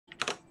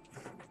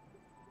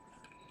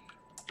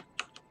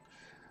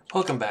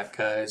Welcome back,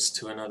 guys,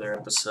 to another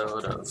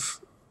episode of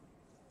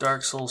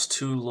Dark Souls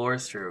 2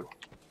 Lorethrough.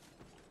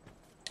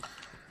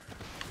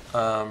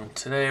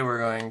 Today we're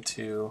going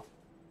to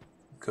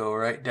go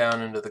right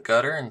down into the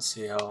gutter and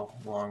see how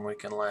long we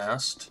can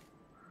last.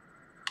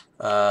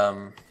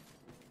 I'm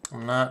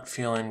not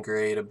feeling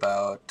great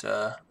about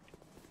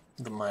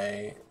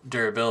my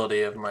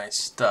durability of my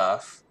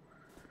stuff,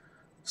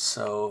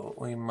 so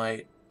we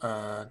might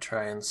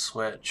try and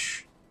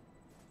switch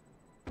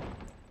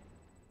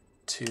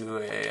to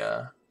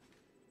a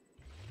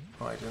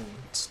oh, I didn't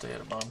stay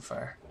at a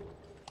bonfire.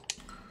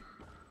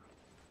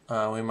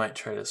 We might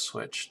try to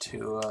switch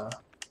to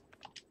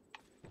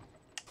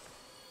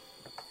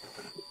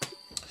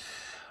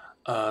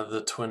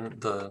the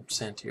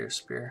Santier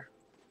spear.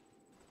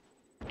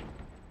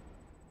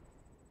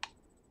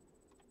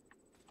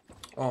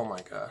 Oh my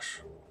gosh,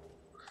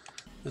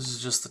 this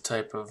is just the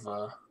type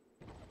of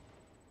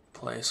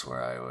place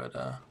where I would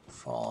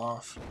fall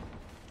off.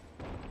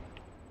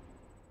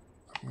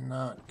 I'm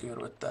not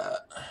good with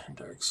that in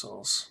Dark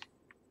Souls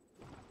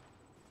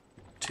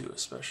 2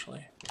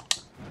 especially.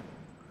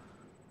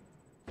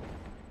 I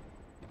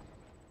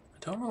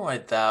don't know why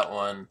that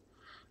one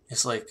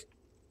is like,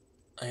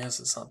 I guess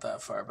it's not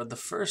that far, but the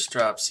first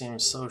drop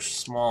seems so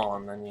small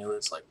and then you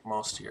lose like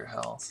most of your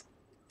health.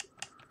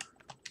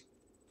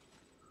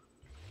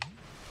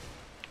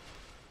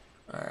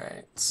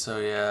 Alright, so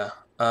yeah,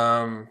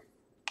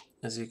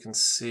 as you can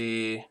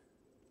see,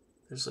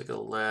 there's like a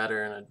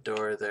ladder and a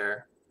door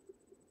there.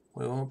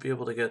 We won't be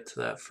able to get to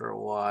that for a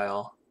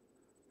while.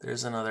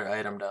 There's another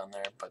item down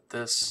there, but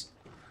this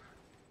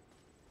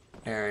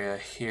area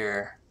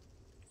here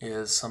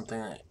is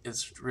something that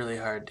is really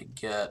hard to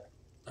get.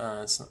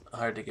 It's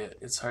hard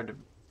to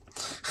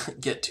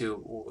get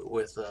to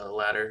with a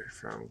ladder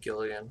from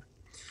Gilligan.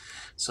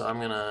 So I'm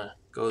gonna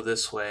go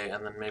this way,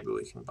 and then maybe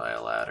we can buy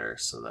a ladder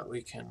so that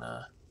we can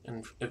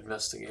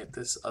investigate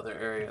these other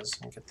areas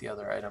and get the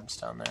other items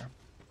down there.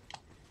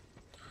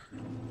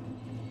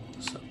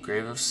 So,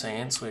 Grave of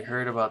Saints, we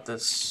heard about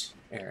this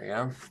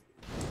area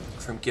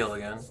from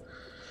Gilligan,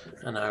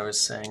 and I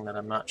was saying that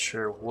I'm not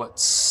sure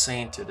what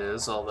saint it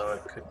is, although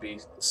it could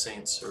be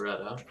Saint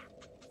Soretta,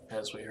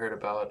 as we heard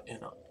about in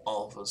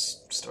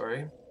Alva's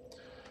story.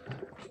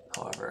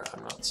 However,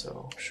 I'm not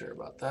so sure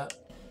about that.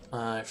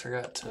 I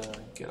forgot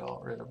to get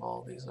rid of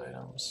all these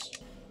items,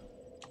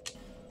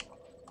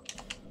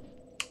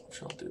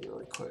 which I'll do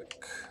really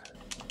quick.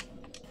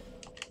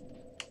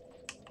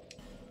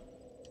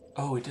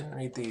 Oh, we didn't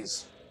read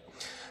these.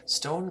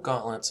 Stone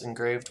gauntlets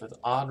engraved with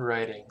odd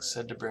writing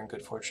said to bring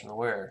good fortune to the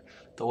wearer.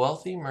 The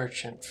wealthy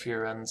merchant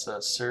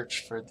Fiorenza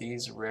searched for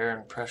these rare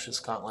and precious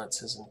gauntlets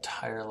his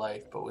entire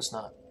life, but was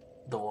not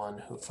the one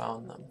who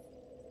found them.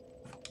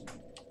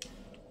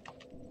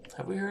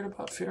 Have we heard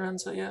about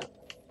Fiorenza yet?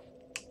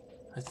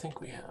 I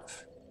think we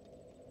have.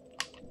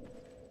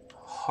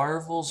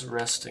 Harvel's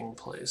Resting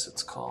Place,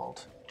 it's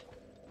called.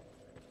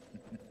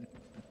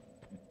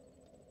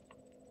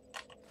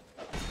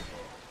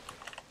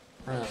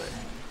 Really?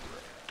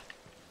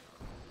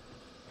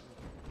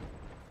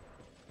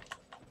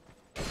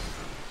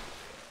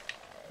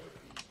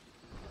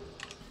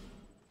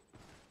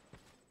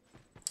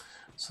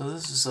 So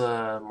this is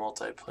a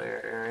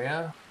multiplayer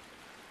area.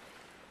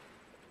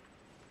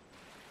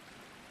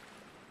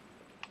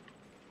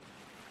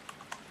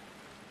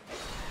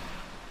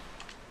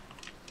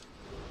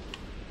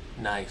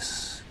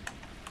 Nice.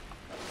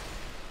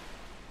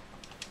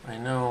 I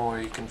know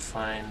where you can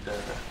find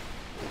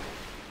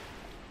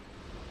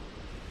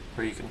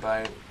where you can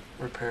buy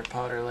repair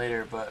powder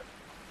later, but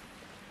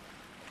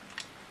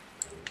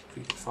if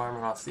we could farm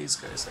it off these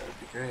guys, that would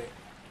be great.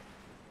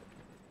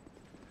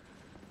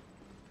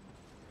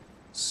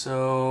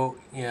 So,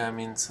 yeah, I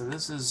mean, so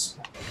this is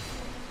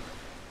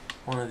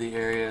one of the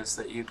areas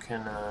that you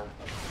can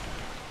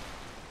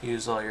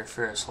use all your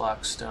Ferrous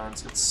Lock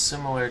stones. It's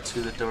similar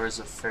to the Doors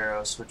of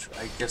Pharos, which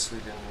I guess we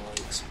didn't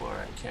really explore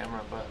on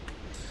camera, but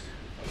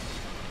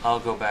I'll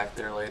go back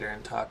there later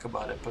and talk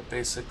about it. But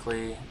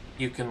basically,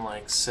 you can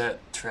like set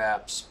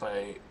traps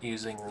by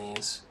using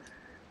these,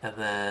 and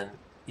then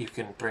you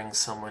can bring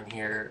someone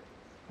here.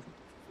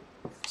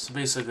 So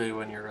basically,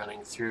 when you're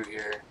running through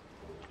here,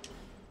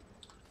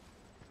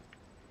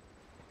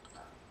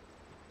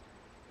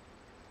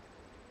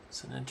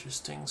 it's an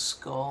interesting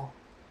skull.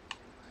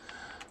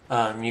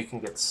 You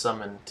can get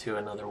summoned to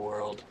another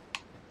world,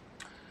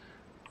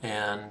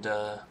 and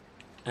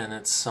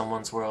it's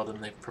someone's world,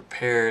 and they've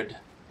prepared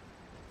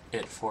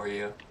it for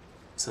you.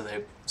 So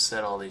they've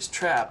set all these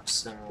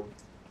traps and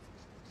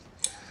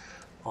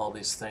all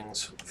these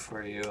things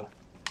for you,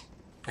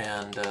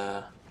 and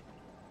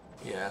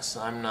yeah,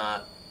 so I'm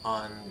not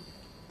on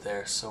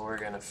there, so we're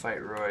gonna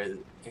fight Roy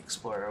the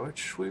Explorer,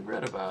 which we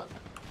read about.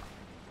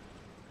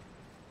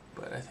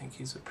 But I think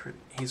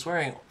he's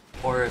wearing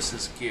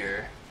Oris's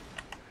gear.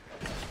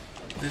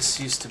 This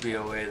used to be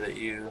a way that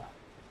you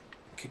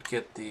could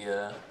get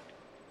the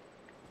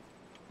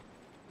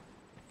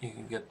you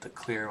can get the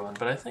clear one,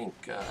 but I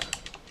think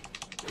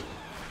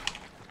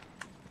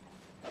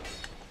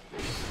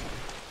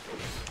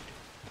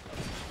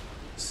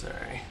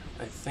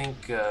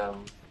think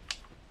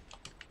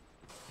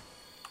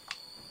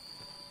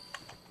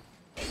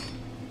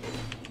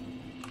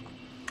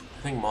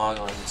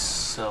Moglin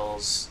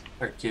sells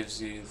or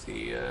gives you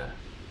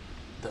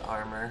the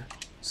armor,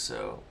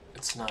 so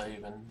it's not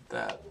even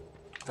that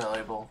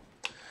valuable.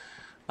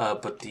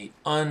 But the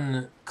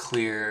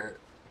unclear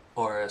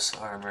Oris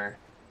armor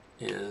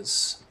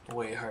is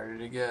way harder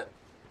to get.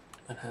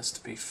 It has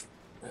to be,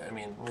 I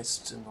mean, at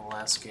least in the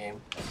last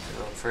game,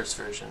 the first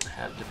version,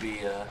 had to be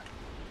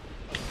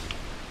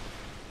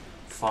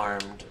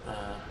farmed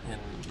in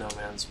No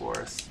Man's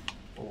Wharf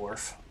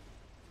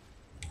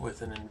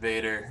with an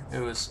invader. It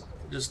was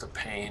just a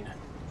pain.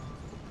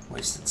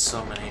 Wasted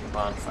so many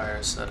bonfire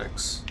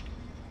aesthetics.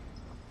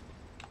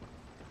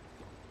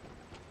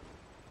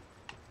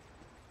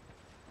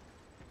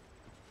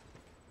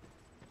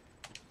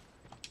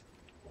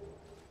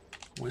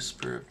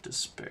 Whisper of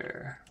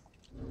Despair.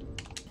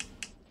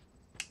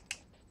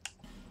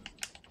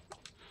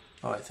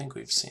 Oh, I think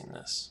we've seen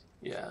this.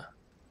 Yeah.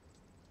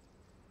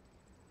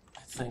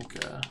 I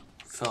think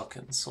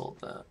Falcon sold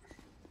that.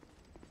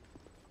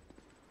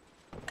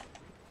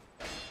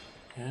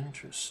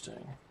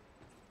 Interesting.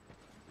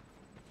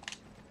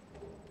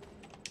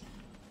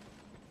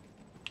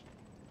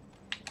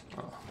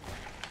 Oh.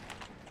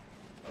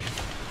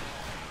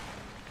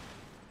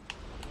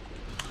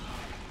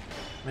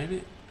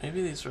 Maybe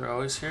these were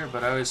always here,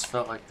 but I always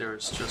felt like there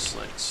was just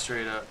like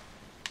straight up,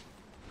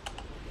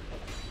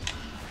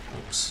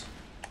 oops,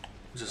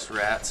 just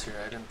rats here.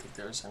 I didn't think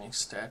there was any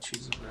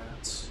statues of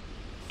rats.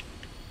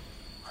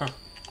 Huh.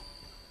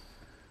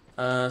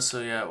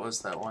 So yeah, it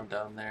was that one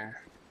down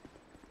there.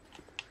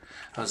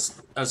 I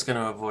was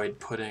gonna avoid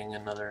putting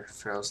another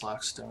Pharaoh's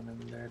Lockstone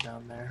in there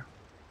down there.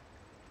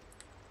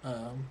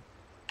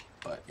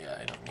 But yeah,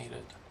 I don't need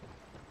it.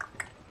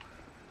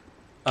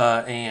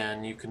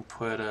 And you can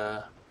put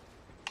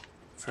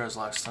Pharaoh's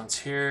Lockstones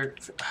here,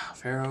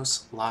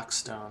 Pharaoh's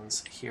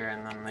Lockstones here,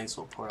 and then these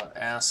will pour out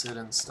acid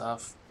and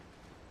stuff.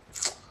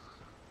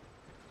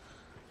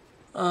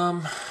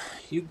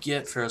 You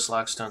get Pharaoh's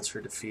Lockstones for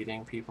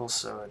defeating people,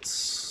 so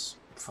it's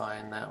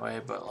fine that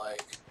way, but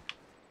like,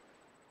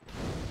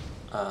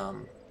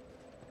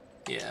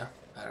 yeah,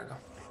 I don't know.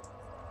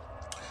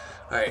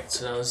 Alright,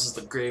 so now this is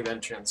the grave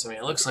entrance. I mean,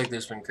 it looks like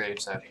there's been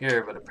graves out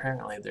here, but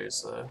apparently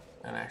there's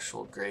an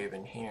actual grave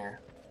in here.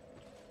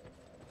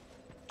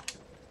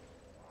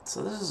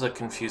 So this is a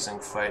confusing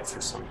fight for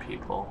some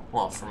people.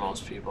 Well, for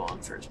most people on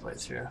first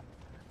playthrough.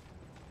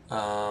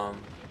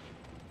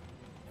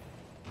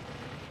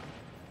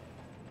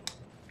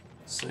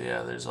 So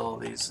yeah, there's all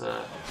these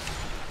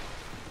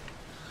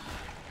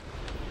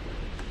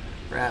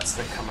rats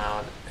that come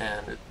out,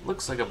 and it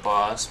looks like a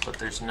boss, but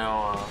there's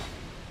no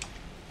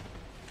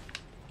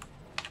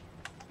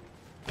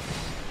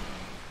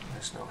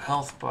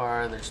health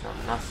bar, there's no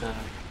nothing.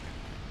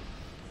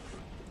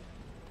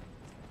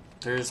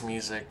 There's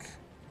music.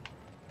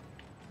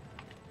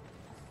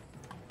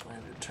 I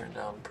have it turned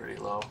down pretty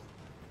low.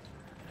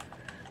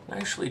 I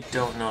actually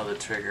don't know the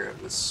trigger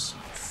of this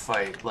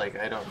fight. Like,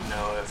 I don't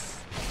know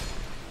if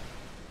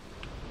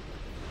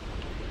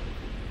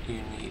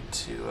you need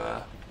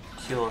to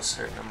kill a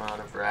certain amount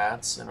of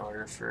rats in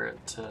order for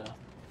it to...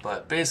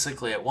 But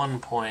basically, at one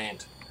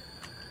point,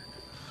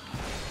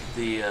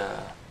 the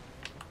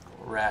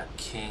Rat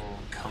King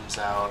comes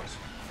out,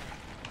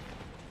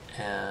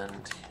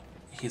 and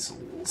he's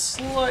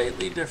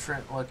slightly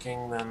different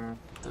looking than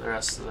the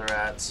rest of the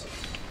rats.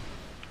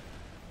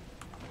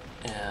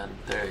 And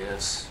there he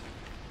is.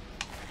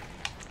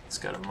 He's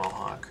got a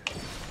mohawk.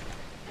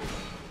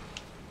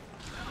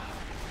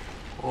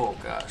 Oh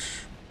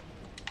gosh.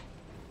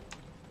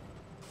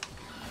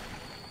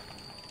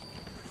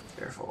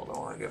 Careful,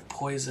 don't want to get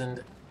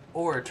poisoned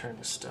or turn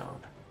to stone.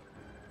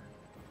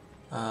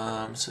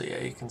 So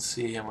yeah, you can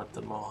see him with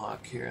the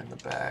mohawk here in the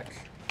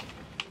back.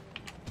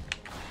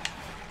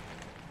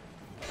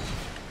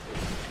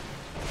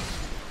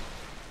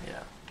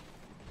 Yeah.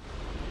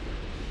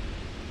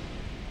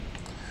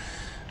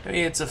 I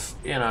mean, it's a,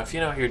 you know, if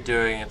you know what you're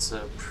doing, it's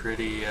a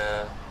pretty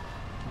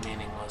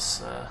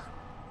meaningless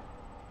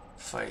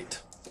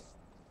fight.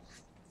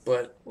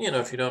 But, you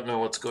know, if you don't know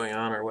what's going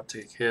on or what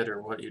to hit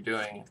or what you're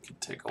doing, it could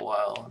take a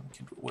while and it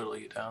could whittle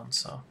you down.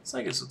 So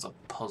I guess it's a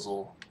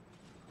puzzle.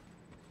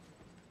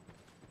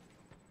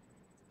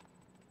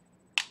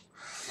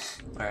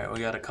 Alright, we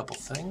got a couple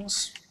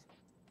things.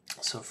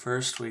 So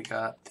first we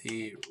got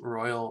the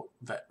Royal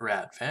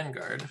Rat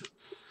Vanguard.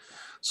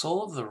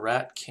 Soul of the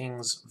Rat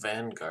King's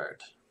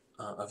Vanguard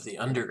of the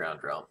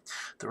Underground Realm.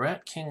 The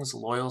Rat King's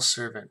loyal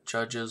servant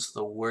judges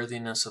the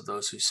worthiness of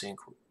those who seek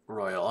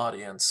royal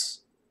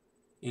audience.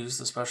 Use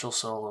the special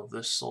soul of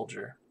this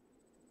soldier.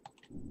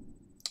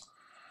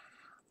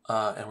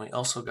 And we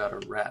also got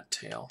a rat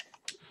tail.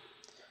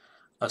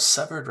 A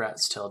severed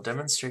rat's tail.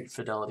 Demonstrate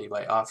fidelity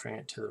by offering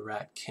it to the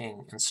Rat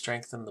King and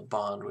strengthen the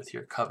bond with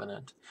your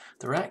covenant.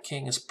 The Rat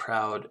King is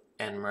proud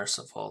and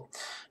merciful,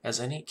 as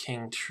any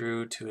king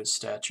true to his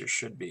stature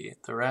should be.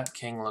 The Rat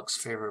King looks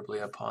favorably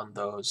upon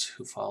those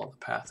who follow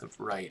the path of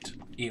right,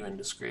 even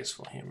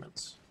disgraceful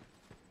humans.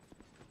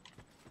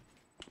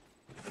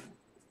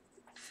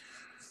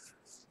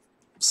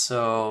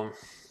 So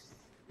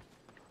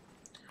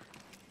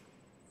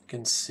you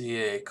can see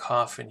a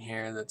coffin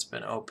here that's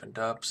been opened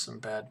up, some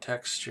bad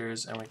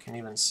textures, and we can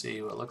even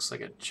see what looks like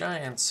a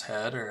giant's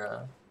head,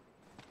 or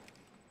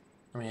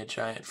a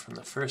giant from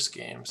the first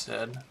game's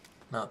head,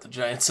 not the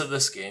giants of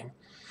this game.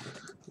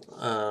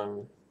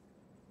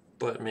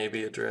 But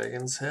maybe a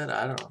dragon's head,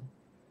 I don't know.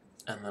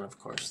 And then of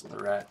course the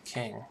Rat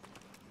King,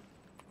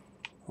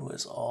 who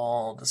is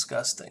all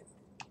disgusting.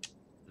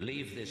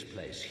 Leave this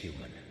place,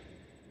 human.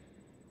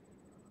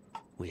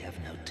 We have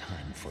no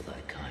time for thy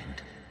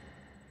kind.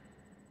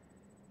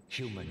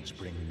 Humans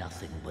bring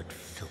nothing but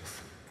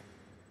filth.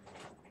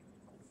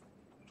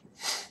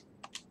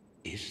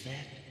 Is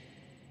that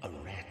a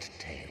rat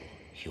tail,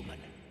 human?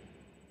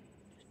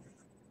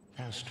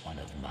 Thou'st one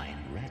of mine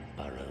rat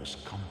burrows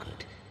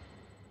conquered.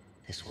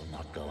 This will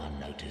not go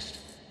unnoticed.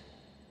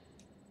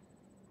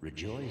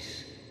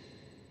 Rejoice,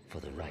 for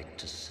the right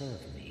to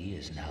serve me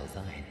is now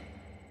thine.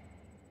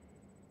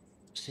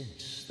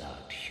 Since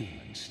thou'rt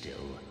human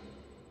still,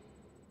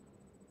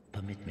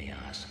 permit me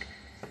ask,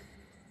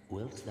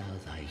 wilt thou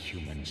thy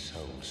human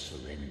soul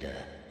surrender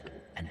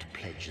and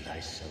pledge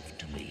thyself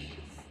to me?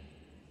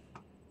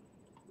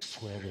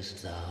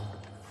 Swearest thou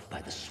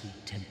by the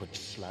sweet-tempered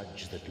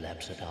sludge that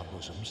laps at our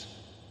bosoms?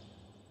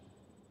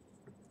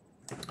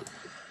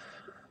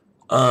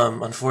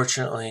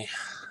 Unfortunately,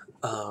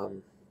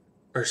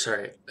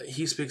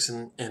 he speaks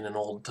in an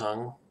old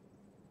tongue.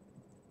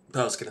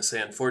 I was going to say,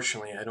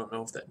 unfortunately, I don't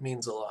know if that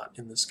means a lot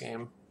in this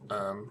game,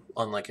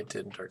 unlike it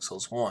did in Dark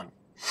Souls 1.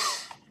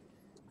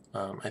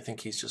 I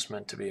think he's just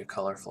meant to be a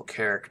colorful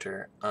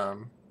character.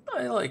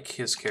 I like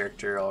his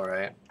character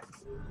alright.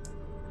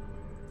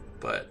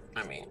 But,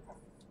 I mean...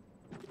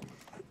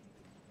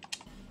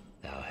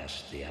 Thou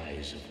hast the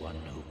eyes of one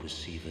who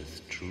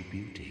perceiveth true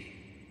beauty.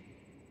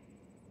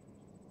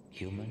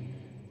 Human,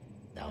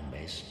 thou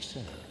mayst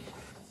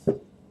serve.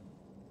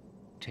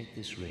 Take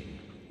this ring.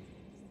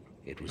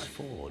 It was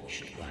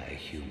forged by a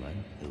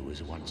human who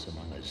was once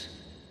among us.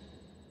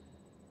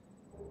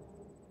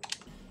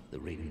 The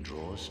ring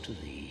draws to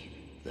thee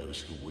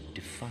those who would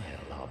defile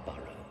our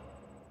burrow.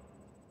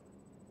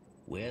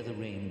 Wear the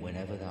ring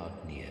whenever thou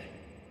art near,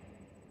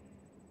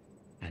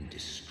 and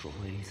destroy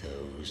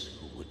those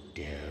who would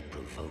dare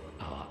provoke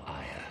our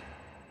ire.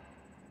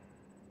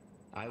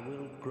 I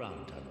will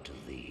grant unto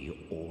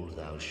thee all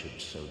thou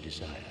shouldst so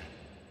desire.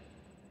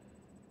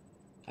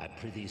 I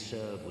prithee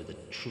serve with a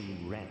true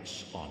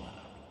rat's honor.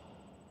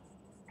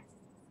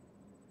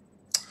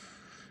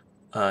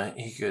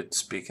 He could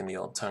speak in the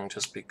old tongue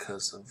just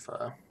because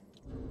of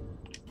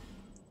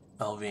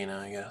Alvina,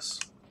 I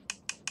guess.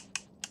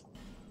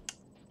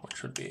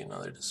 Which would be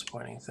another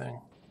disappointing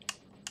thing.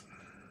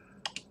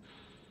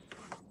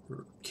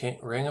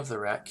 Ring of the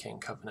Rat King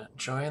Covenant.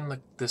 Join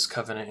this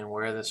covenant and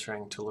wear this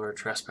ring to lure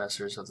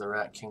trespassers of the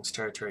Rat King's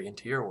territory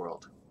into your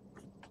world.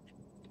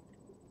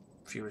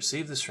 If you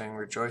receive this ring,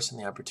 rejoice in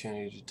the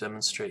opportunity to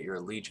demonstrate your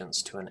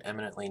allegiance to an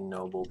eminently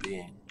noble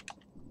being.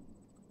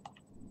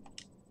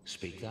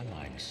 Speak thy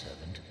mind,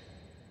 servant.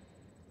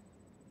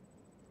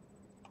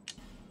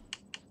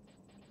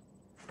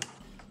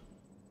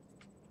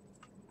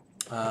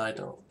 I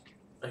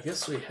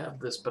guess we have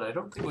this, but I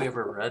don't think we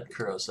ever read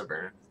Corrosive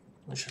Urn.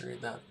 We should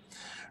read that.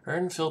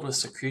 Urn filled with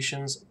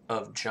secretions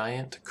of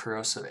giant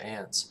corrosive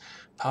ants.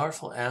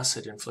 Powerful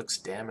acid inflicts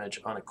damage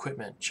on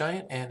equipment.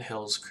 Giant ant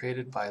hills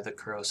created by the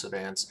corrosive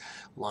ants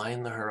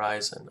line the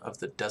horizon of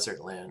the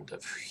desert land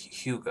of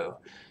Hugo.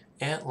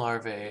 Ant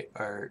larvae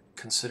are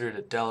considered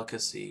a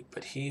delicacy,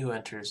 but he who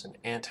enters an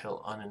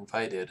anthill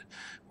uninvited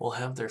will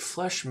have their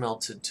flesh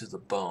melted to the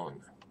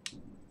bone.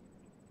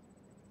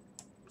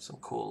 Some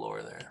cool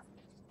lore there.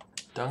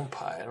 Dung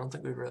pie, I don't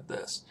think we've read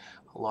this.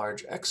 A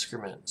large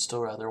excrement,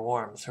 still rather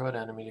warm. Throw at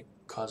enemy to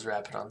cause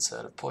rapid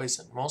onset of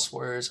poison. Most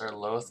warriors are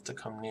loath to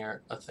come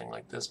near a thing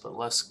like this, but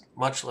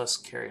much less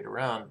carried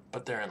around,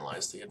 but therein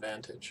lies the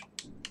advantage.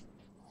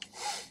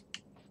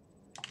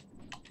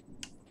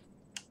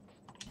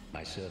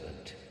 My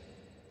servant,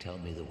 tell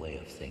me the way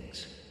of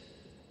things.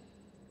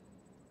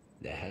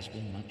 There has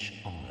been much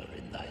honor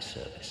in thy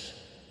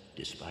service,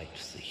 despite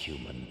the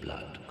human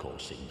blood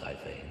coursing thy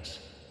veins.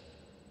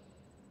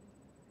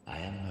 I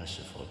am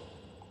merciful,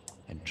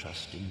 and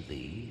trusting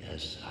thee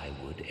as I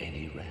would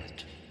any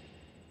rat.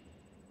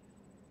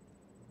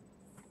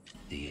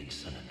 The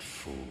insolent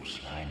fools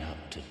line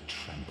up to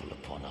trample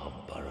upon our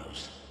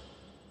burrows.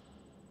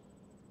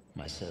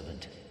 My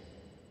servant,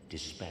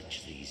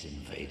 dispatch these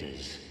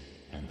invaders,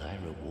 and thy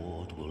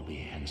reward will be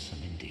handsome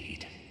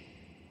indeed.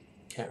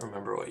 Can't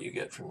remember what you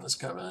get from this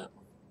covenant.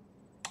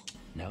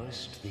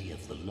 Knowest thee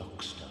of the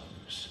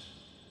lockstones?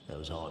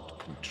 Those odd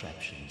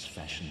contraptions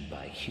fashioned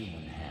by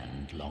human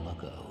hand long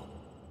ago.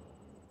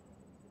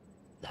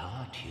 Thou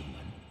art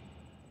human,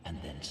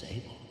 and thence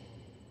able.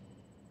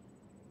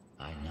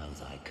 I know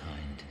thy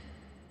kind,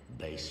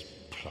 base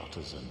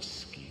plotters and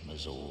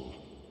schemers all.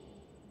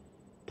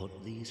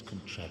 Put these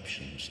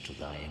contraptions to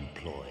thy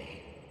employ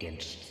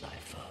against thy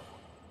foe.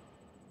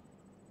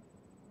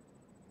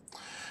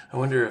 I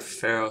wonder if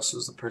Pharos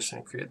was the person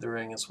who created the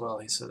ring as well.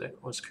 He said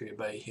it was created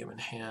by a human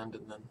hand,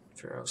 and then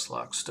Pharos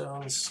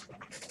Lockstones,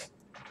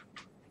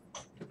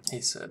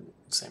 he said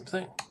the same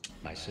thing.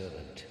 My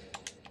servant.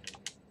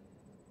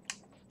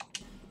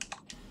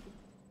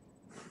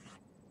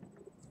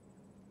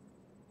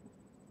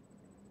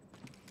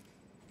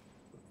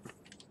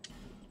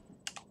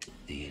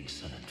 The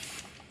insolent.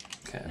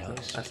 Okay,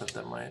 I thought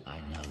that might I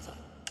know them.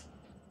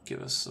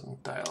 give us some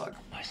dialogue.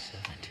 My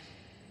servant,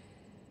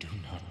 do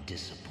not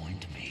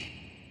disappoint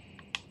me.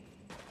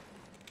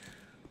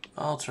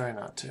 I'll try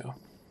not to.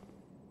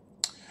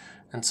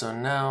 And so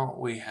now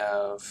we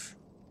have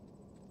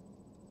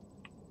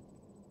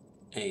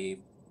a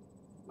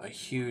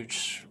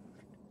huge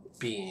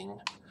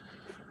being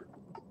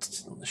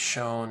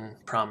shown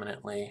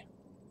prominently,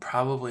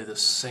 probably the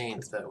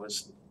saint that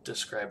was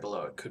described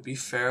below. It could be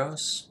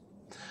Pharos,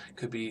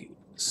 could be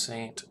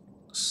Saint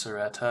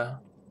Soretta.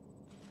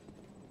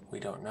 We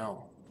don't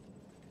know.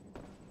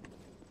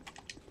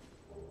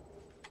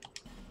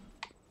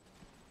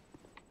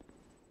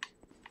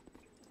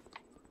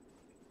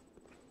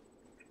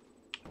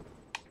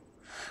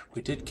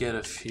 We did get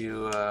a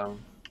few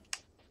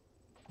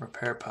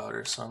repair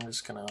powders, so I'm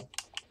just gonna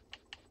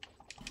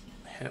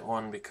hit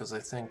one because I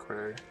think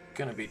we're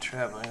gonna be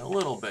traveling a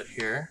little bit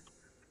here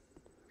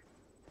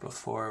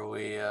before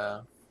we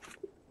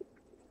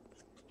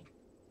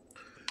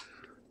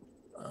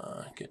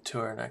get to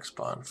our next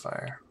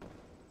bonfire.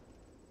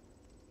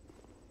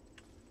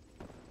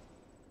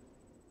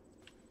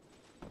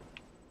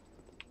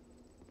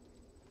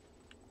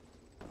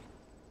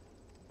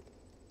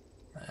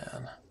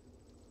 Man.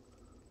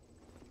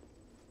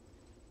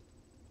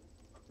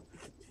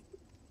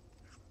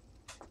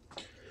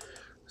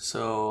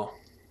 So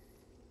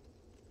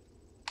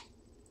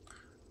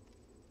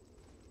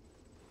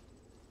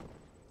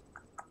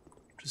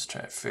just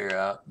trying to figure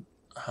out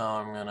how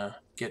I'm gonna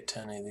get to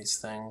any of these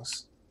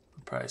things.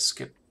 I'll probably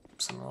skip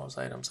some of those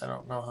items. I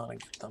don't know how to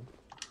get them.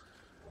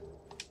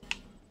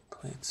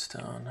 Plate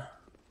stone.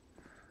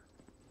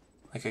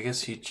 Like, I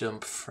guess you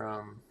jump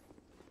from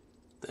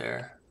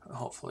there.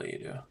 Hopefully you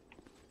do.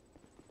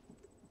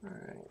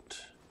 Alright.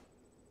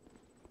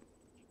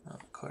 Now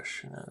the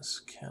question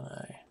is, can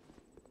I...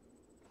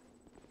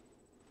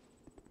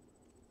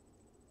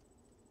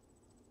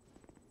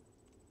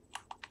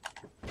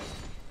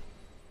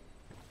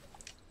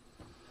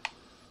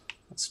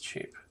 That's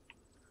cheap.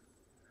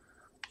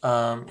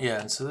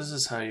 Yeah, and so this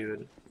is how you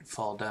would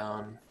fall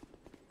down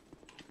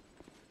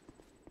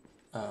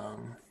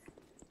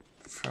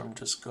from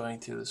just going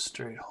through the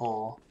straight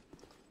hole.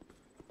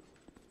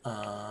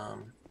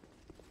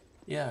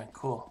 Yeah,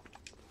 cool.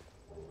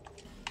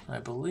 I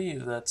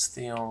believe that's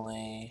the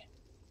only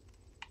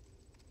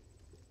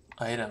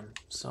item,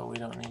 so we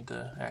don't need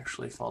to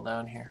actually fall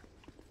down here.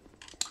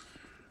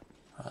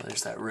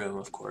 There's that room,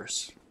 of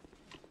course.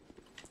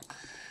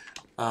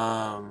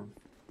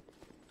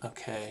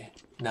 Okay,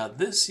 now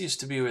this used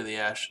to be where the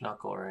Ash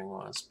Knuckle Ring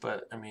was,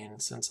 but I mean,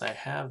 since I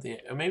have the...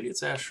 Maybe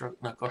it's Ash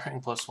Knuckle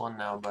Ring +1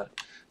 now, but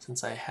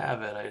since I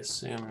have it, I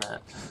assume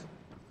that...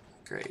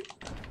 Great.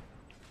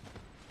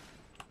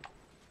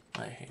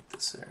 I hate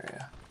this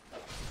area.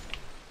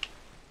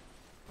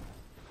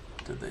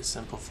 Did they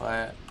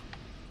simplify it?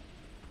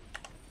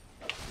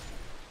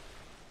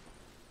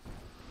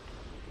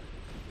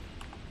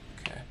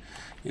 Okay.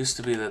 Used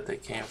to be that they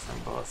came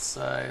from both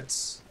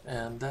sides,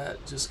 and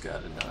that just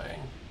got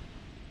annoying.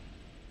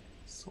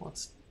 So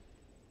what's...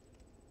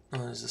 Oh,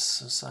 there's a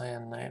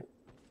Cyan Knight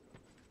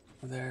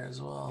there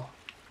as well.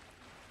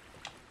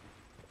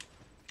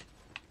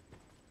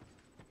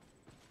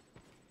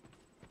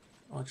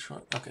 Which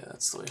one? Okay,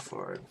 that's the way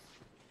forward.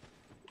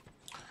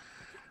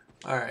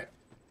 Alright,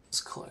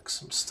 let's collect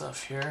some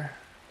stuff here.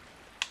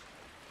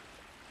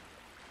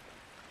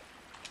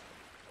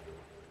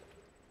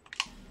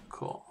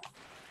 Cool.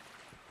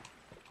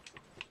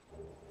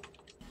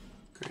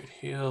 Great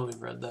heal,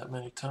 we've read that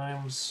many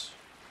times.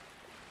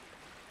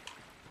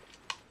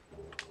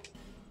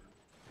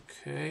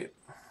 Okay.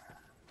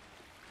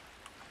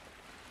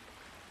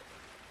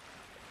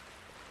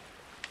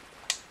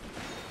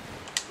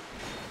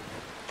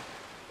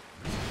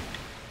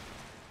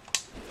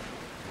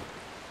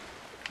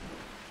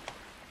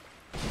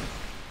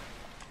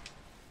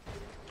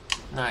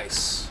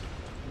 Nice.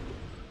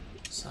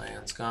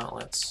 Cyan's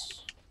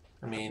gauntlets.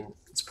 I mean,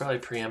 it's probably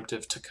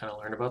preemptive to kind of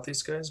learn about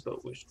these guys,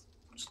 but we should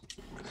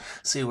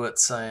see what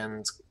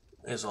Cyan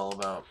is all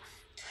about.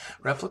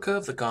 Replica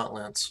of the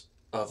gauntlets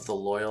of the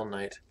loyal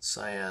knight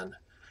Cyan.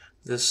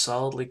 This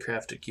solidly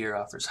crafted gear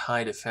offers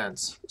high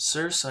defense.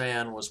 Sir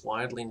Cyan was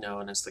widely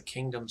known as the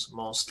kingdom's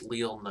most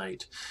leal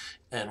knight,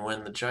 and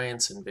when the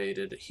giants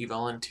invaded, he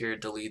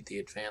volunteered to lead the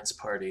advance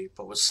party,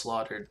 but was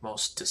slaughtered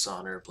most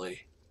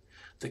dishonorably.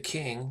 The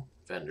king,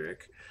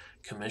 Vendrick,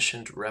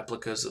 commissioned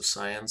replicas of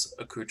Cyan's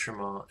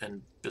accoutrement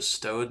and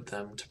bestowed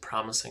them to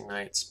promising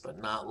knights, but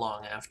not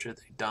long after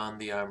they donned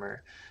the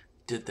armor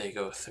did they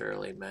go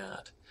thoroughly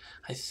mad.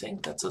 I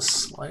think that's a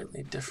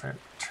slightly different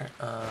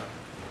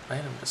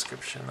item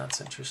description.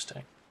 That's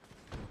interesting.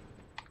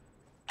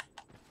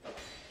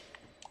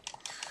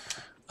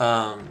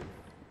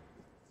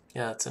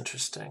 Yeah, it's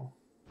interesting.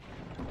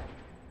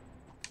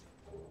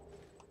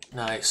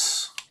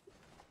 Nice.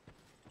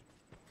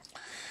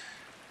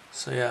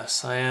 So yeah,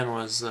 Cyan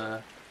was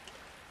an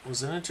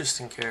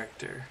interesting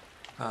character.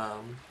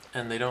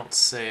 And they don't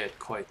say it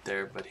quite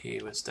there, but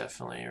he was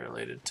definitely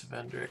related to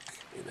Vendrick.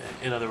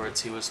 In other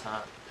words, he was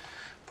not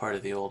part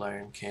of the old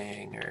Iron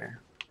King,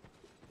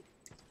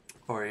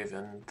 or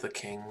even the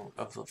king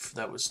of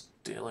that was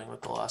dealing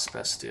with the Lost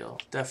Bastille.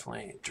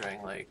 Definitely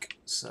Drang Lake.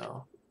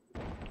 So,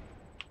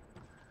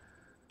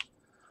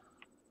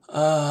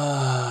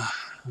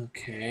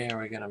 okay,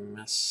 are we gonna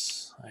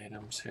miss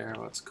items here?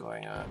 What's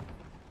going on?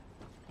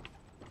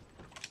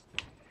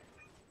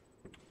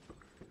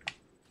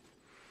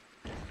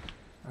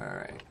 All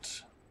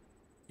right.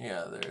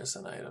 Yeah, there is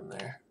an item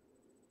there.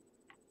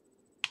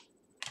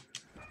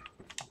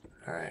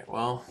 All right.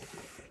 Well,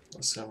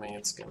 assuming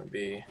it's gonna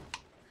be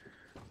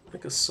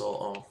like a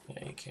soul. Oh,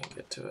 yeah, you can't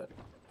get to it.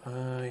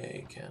 Yeah,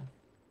 you can.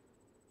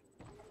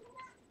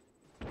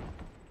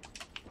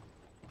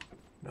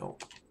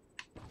 Nope.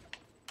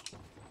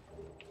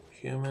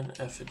 Human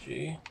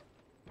effigy.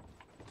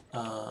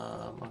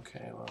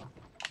 Okay, well,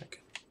 okay.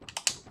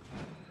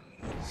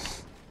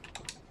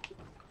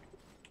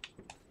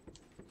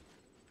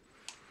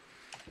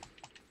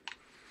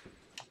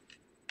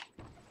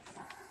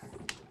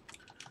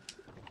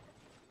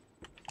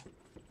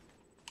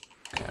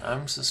 Okay,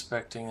 I'm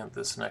suspecting that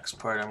this next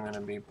part I'm going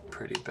to be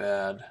pretty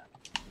bad.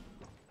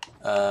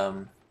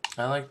 I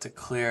like to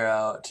clear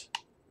out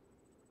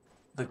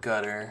the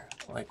gutter,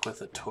 like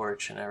with a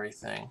torch and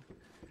everything.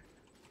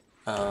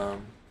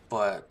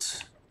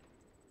 But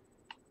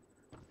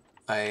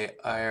I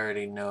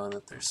already know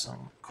that there's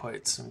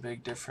quite some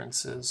big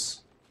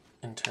differences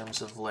in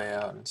terms of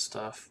layout and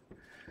stuff.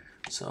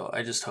 So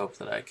I just hope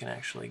that I can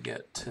actually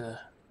get to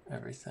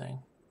everything.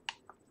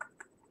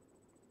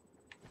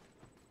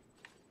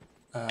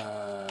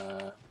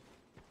 I'm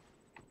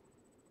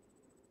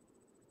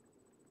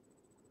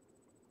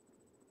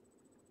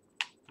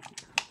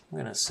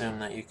going to assume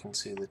that you can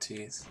see the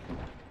teeth.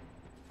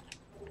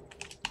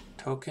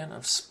 Token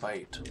of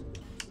spite.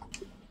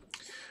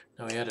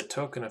 Now we had a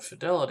token of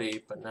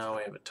fidelity, but now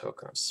we have a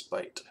token of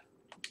spite.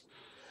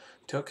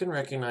 Token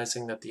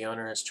recognizing that the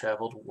owner has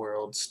traveled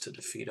worlds to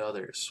defeat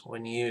others.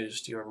 When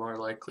used, you are more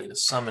likely to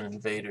summon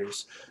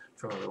invaders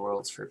from other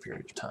worlds for a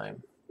period of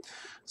time.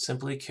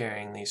 Simply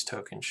carrying these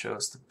tokens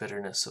shows the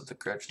bitterness of the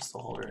grudges the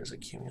holder has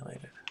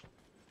accumulated.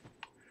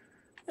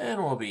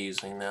 And we'll be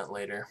using that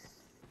later.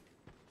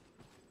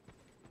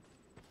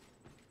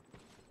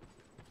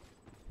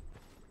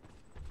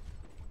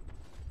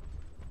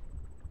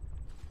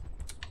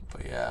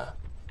 But yeah.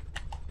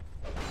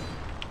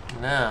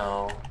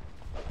 Now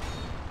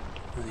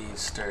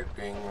these start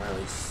being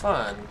really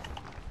fun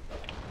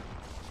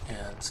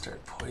and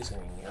start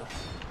poisoning you.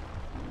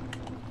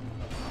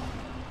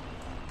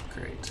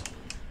 Great.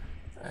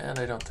 And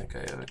I don't think I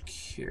have a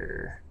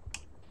cure.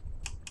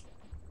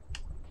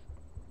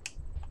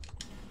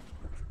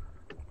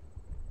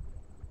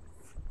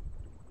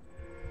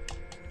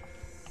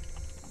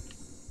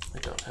 I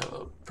don't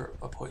have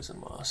a poison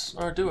moss.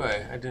 Or do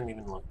I? I didn't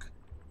even look.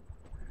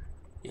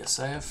 Yes,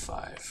 I have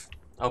 5.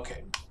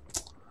 Okay.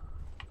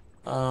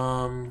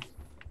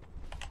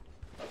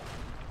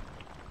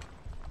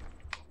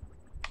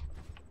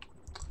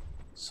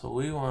 So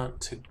we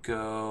want to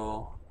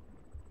go...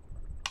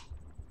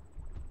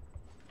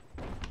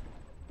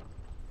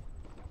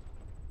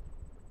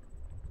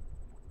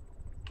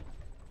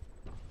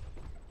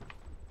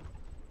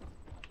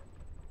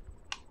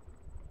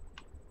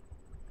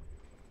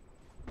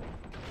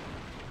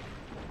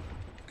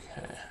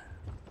 Okay.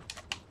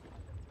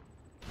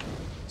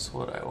 That's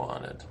what I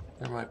wanted.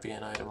 There might be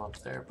an item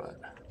up there,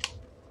 but...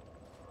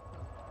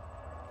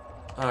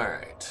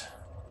 Alright.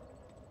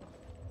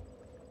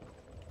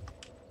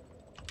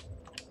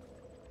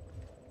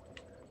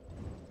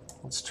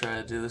 Let's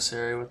try to do this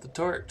area with the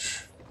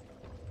torch.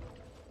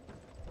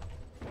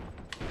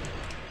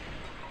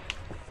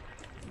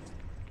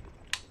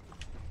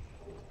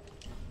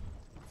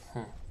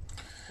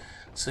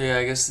 So yeah,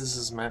 I guess this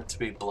is meant to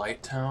be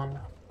Blight Town.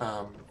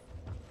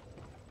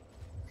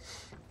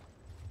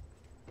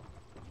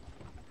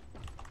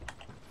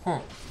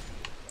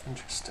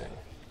 Interesting.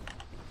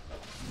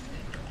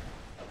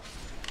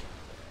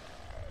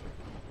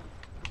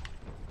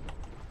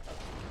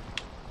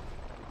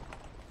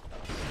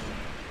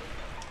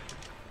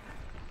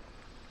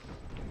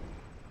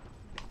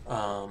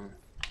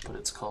 But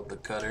it's called the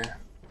gutter.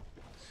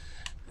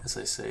 As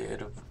I say,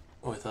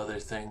 with other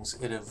things,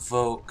 it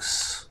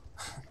evokes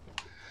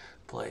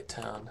Blight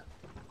Town.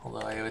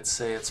 Although I would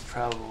say it's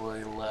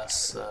probably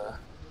less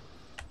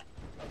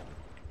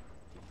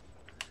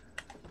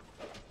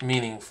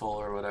meaningful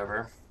or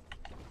whatever.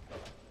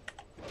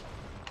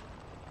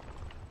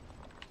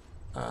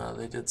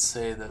 They did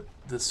say that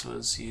this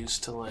was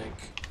used to,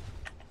 like,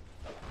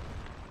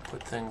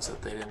 put things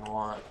that they didn't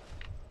want.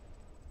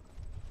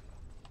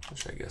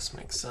 Which I guess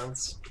makes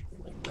sense.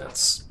 Like,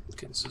 that's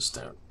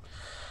consistent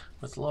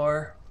with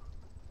lore.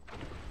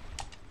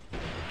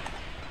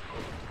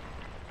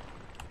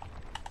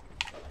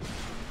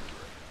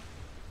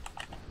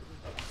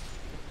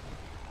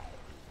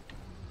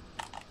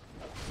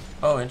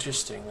 Oh,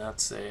 interesting.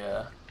 That's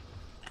a,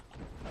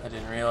 I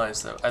didn't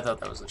realize that. I thought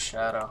that was a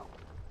shadow.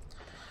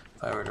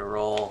 If I were to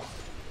roll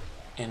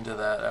into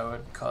that, I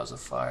would cause a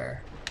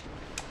fire.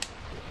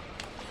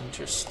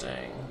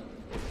 Interesting.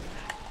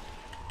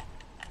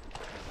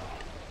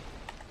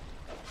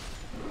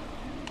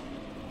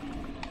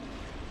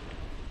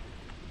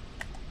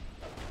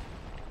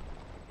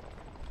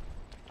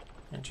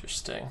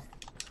 Interesting.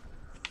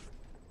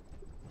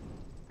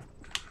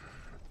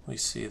 We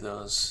see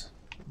those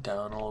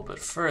down a little bit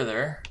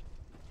further.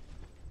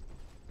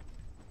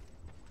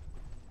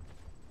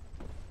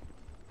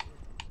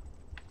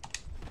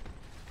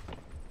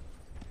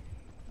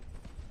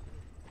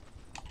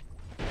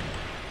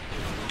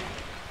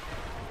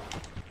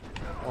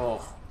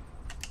 Oh,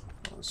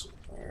 that was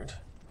weird.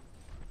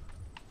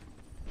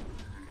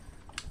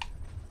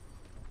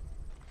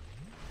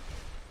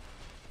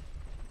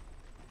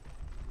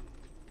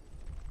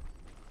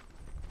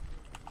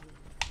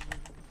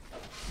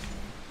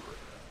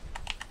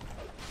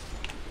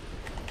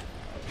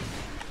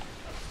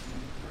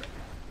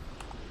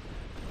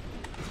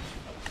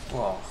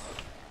 Whoa.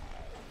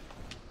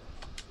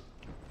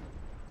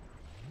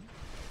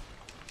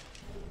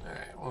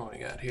 Alright, what do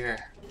we got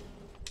here?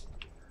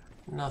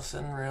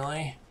 Nothing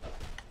really.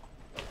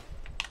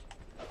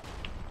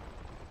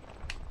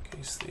 In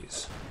case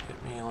these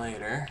hit me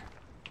later.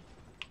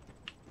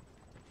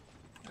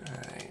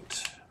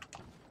 Alright.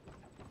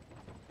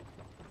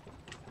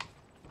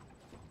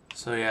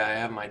 So yeah, I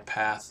have my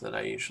path that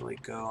I usually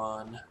go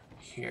on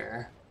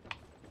here.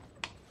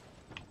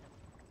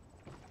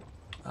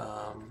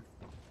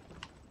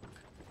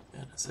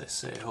 And as I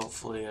say,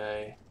 hopefully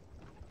I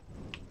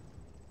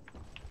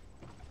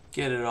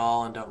get it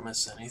all and don't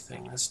miss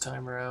anything this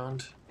time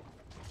around.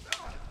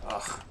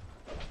 Ugh.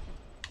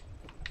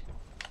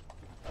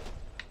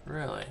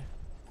 Really?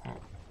 I'm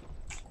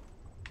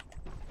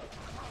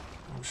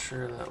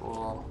sure that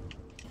will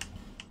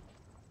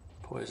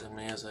poison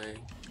me as I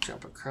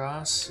jump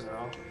across,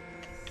 so...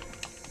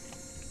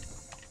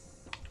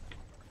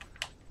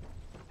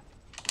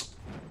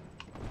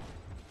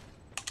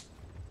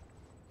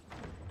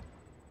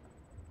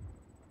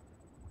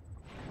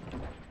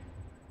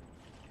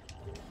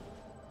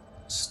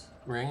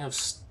 Ring of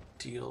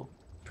Steel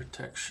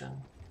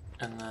Protection,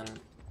 and then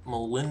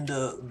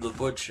Melinda the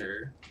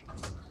Butcher,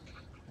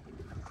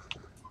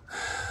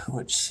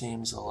 which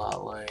seems a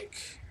lot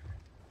like,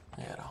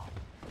 you know,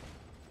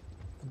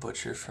 the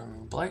Butcher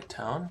from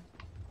Blighttown.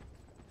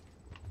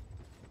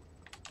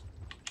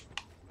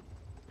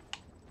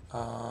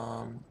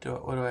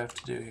 What do I have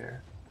to do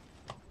here?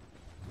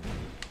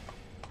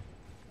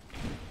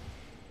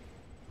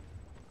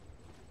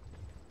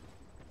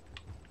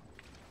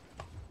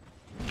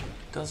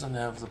 Doesn't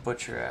have the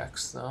Butcher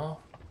Axe though.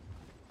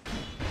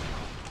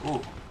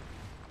 Ooh,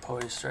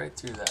 poised right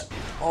through that.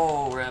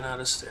 Oh, ran out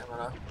of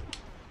stamina.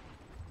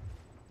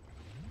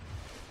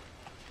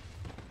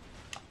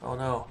 Oh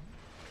no.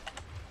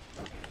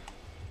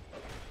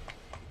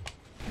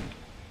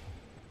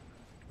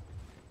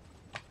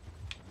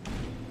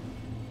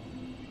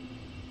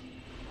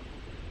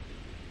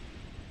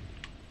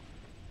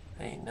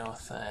 Ain't no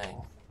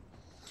thing.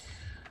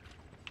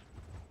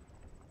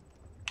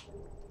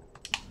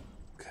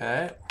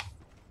 Okay.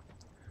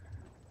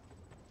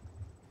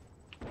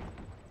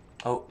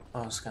 Oh,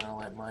 I was gonna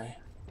light my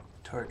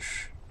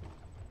torch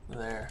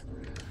there.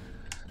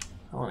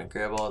 I want to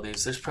grab all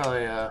these. There's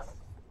probably a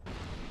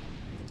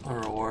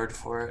reward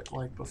for it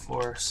like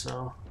before,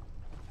 so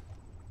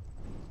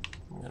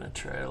I'm gonna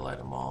try to light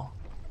them all.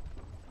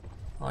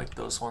 I like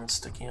those ones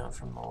sticking out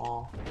from the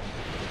wall.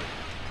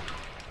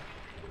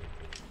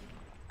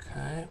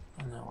 Okay,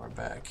 and then we're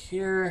back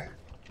here.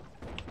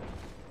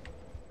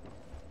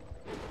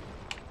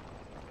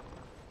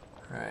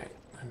 Right,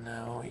 and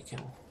now we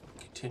can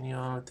continue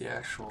on with the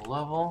actual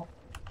level.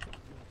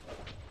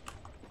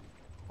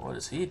 What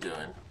is he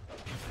doing?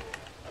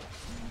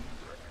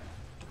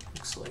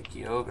 Looks like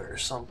yoga or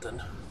something.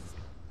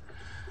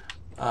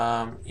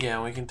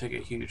 Yeah, we can take a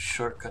huge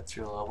shortcut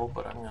through the level,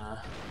 but I'm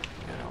gonna,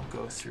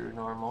 go through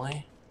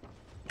normally.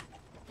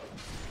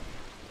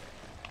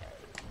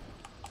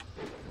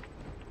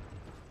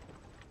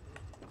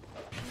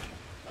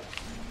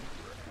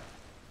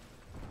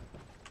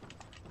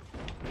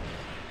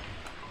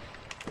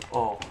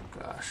 Oh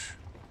gosh.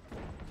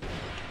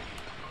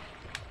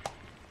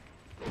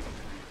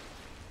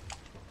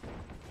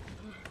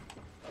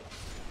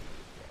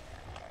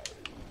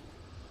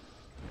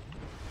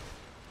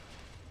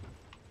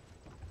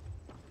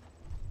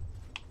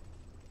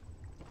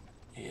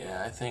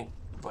 Yeah, I think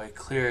by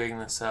clearing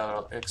this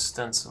out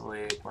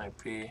extensively, it might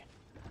be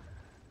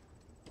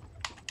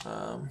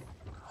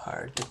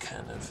hard to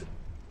kind of...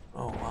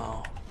 Oh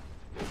wow.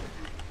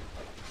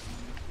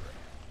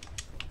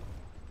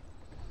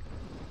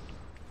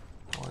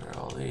 What are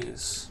all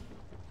these?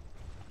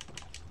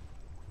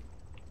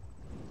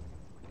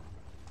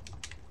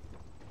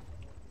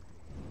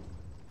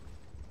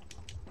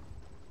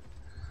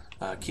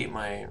 Keep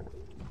my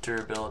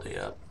durability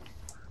up.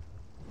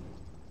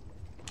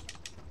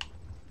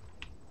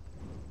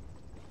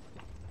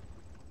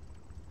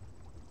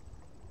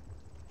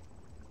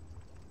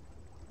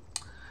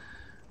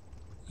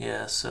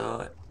 Yeah,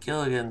 so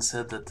Gilligan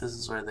said that this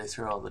is where they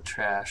throw all the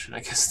trash, and I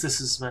guess this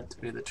is meant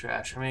to be the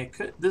trash. I mean,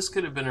 this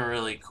could have been a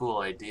really cool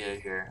idea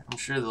here. I'm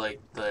sure,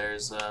 like,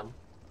 there's,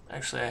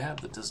 actually, I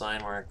have the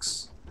design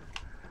works,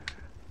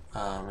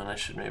 and I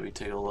should maybe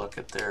take a look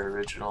at their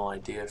original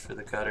idea for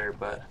the gutter,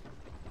 but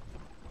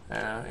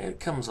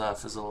it comes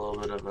off as a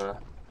little bit of a,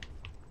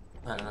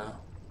 I don't know,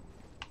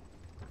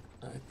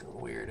 like a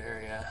weird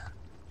area.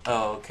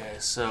 Oh, okay,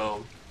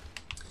 so,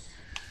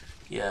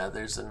 yeah,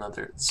 there's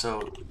another,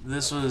 so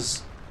this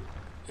was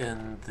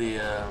in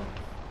the,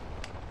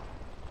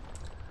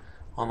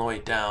 on the way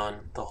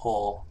down the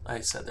hole, I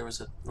said there was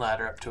a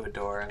ladder up to a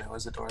door, and it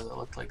was a door that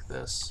looked like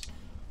this.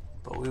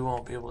 But we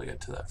won't be able to get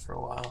to that for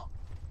a while.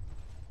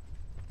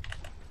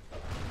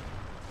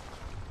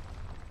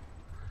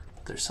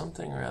 There's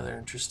something rather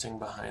interesting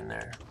behind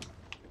there.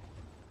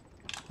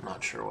 I'm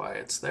not sure why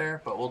it's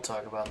there, but we'll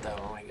talk about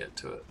that when we get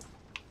to it.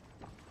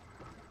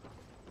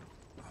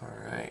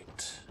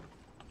 Alright.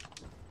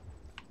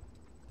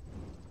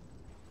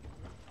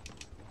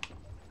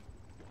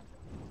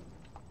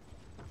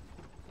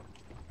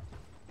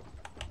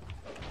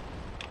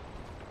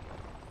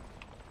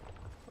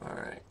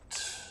 Alright.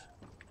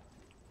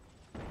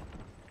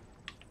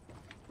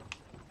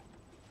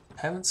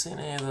 Haven't seen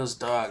any of those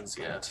dogs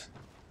yet.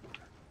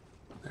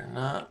 They're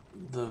not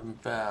the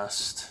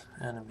best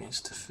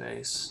enemies to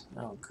face.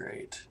 Oh,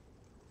 great.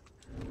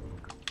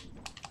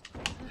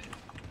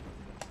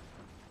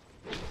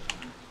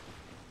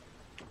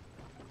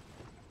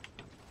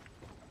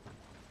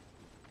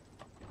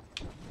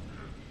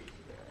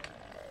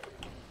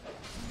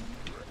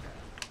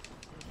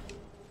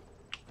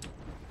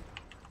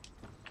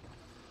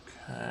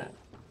 Okay.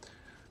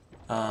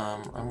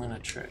 I'm gonna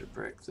try to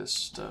break this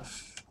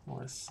stuff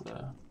with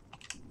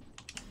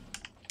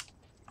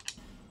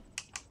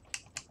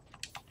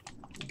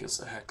I guess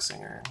a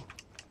Hexinger.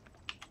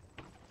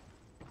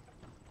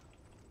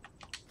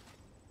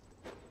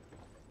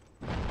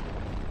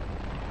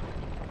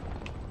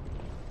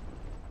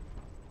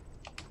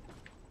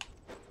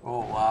 Oh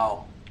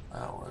wow,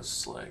 that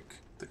was like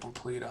the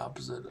complete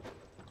opposite.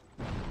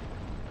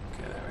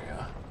 Okay, there we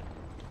go.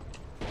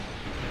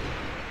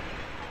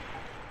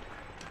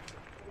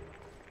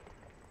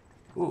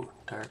 Ooh,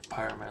 Dark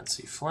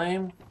Pyromancy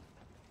Flame.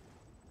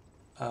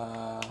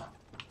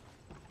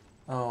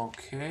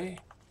 Okay.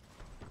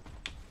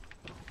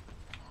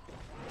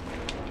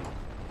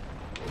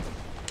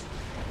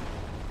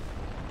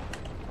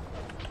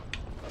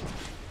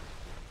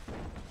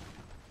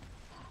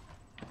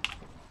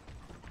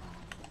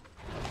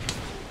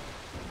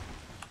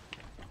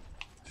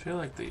 I feel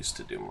like they used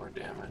to do more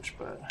damage,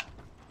 but...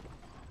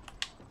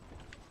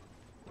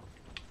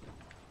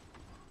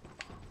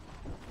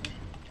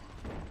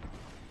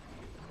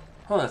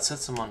 Oh, that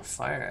sets them on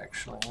fire,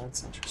 actually.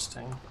 That's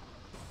interesting.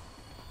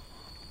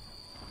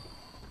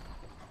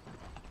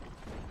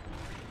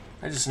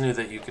 I just knew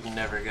that you could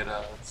never get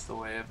out of the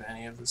way of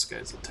any of this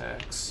guy's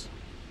attacks.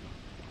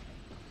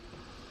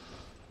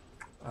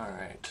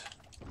 Alright.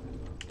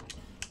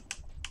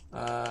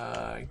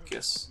 I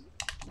guess...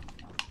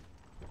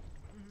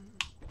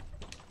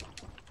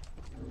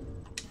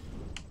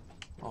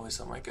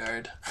 Always on my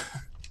guard.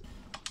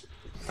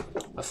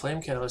 A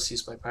flame catalyst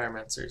used by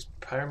pyromancers.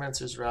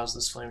 Pyromancers rouse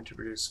this flame to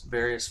produce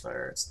various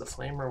fire arts. The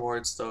flame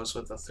rewards those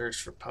with a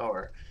thirst for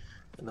power,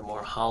 and the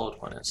more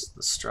hollowed one is,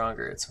 the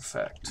stronger its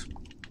effect.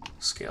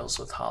 Scales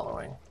with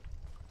hollowing.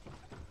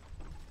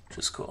 Which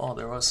is cool. Oh,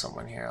 there was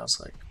someone here. I was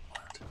like,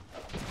 what?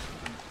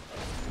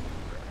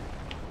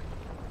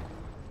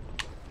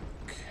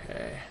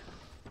 Okay.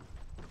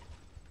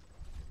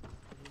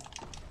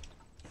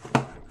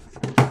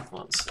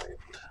 1 second.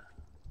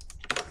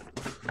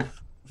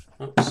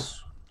 Oops.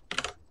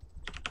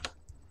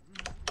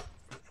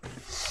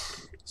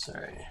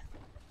 Sorry.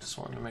 Just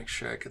wanted to make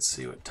sure I could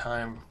see what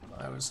time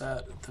I was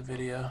at the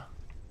video.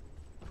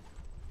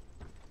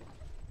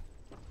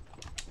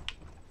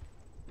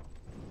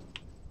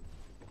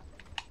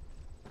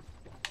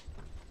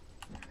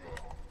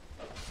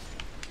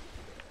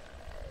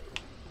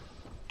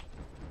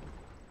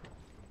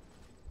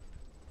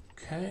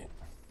 Okay.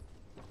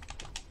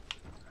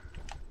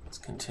 Let's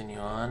continue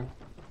on.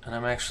 And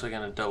I'm actually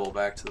going to double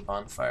back to the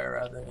bonfire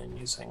rather than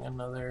using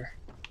another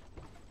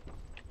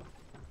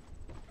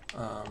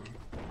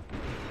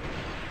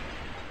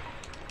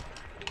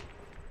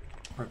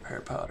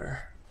repair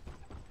powder.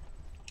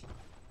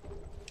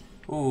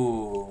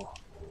 Ooh,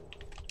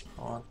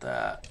 I want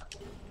that.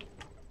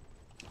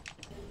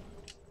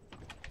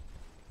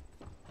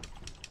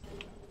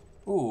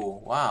 Ooh,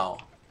 wow.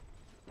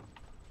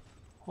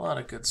 A lot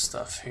of good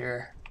stuff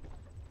here.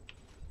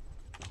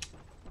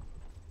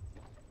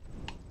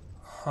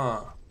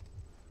 Huh.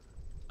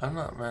 I'm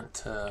not meant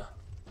to...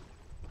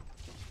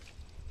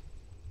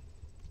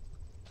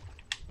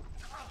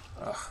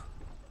 Ugh.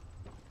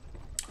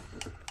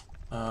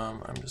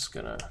 I'm just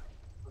gonna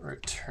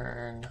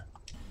return...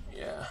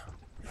 Yeah.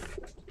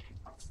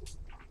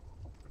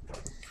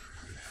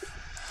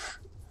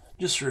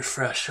 Just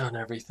refresh on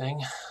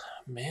everything.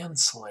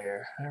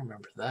 Manslayer, I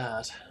remember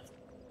that.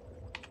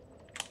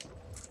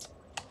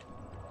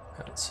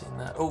 Haven't seen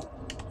that. Oh,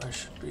 I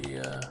should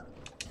be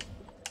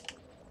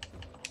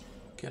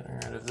getting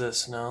rid of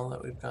this now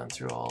that we've gone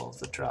through all of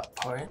the drop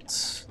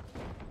points.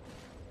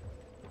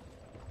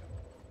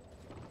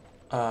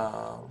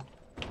 Alright.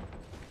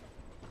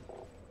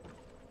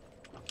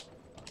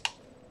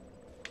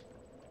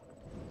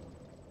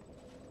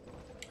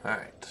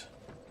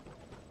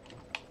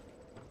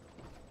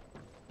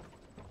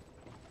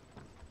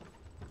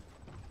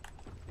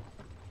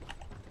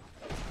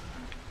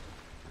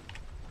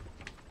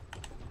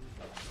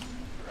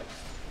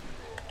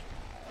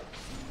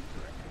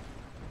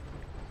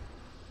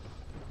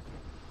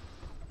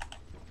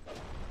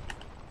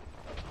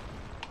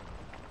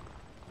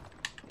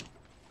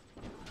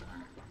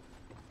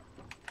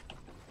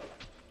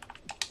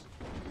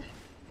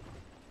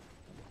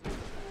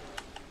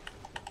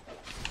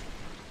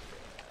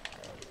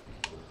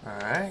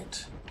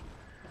 Alright.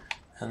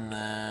 And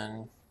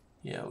then,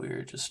 yeah, we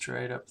were just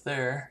right up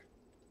there.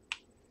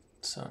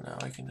 So now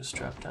I can just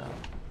drop down.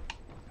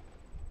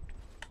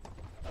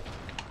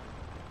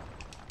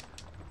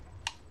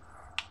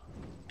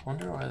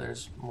 Wonder why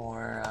there's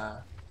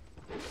more,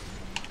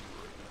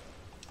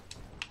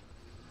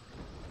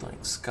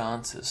 like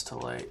sconces to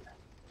light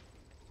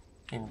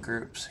in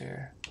groups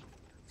here.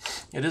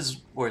 It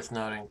is worth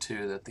noting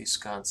too that these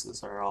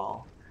sconces are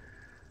all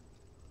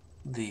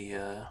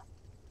the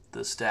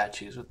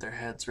statues with their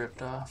heads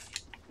ripped off.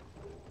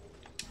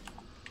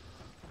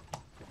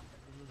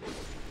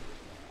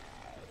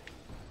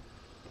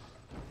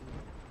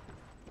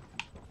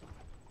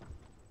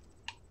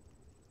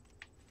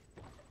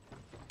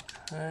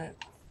 Alright.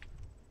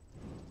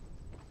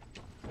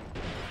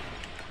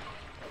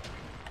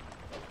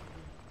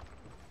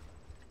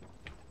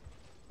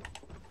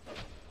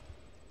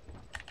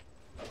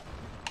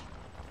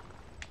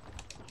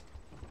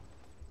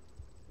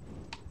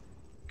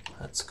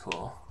 That's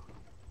cool.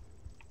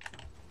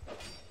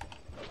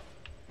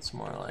 It's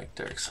more like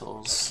Dark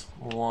Souls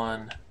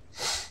 1,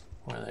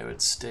 where they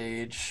would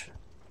stage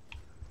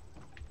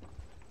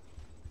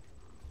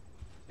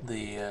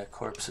the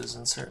corpses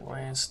in certain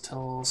ways, tell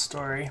a little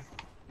story.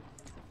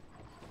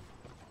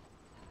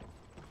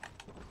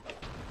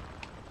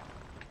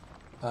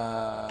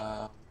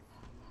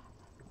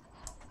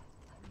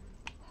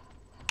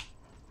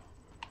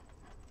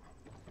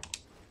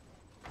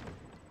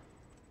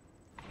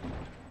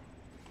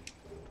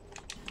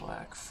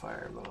 Black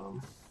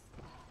firebomb.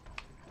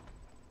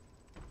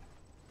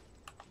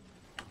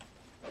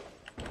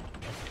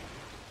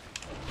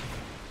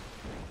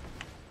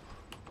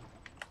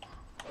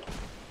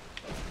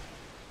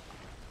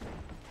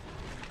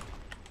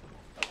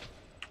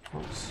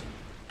 Oops.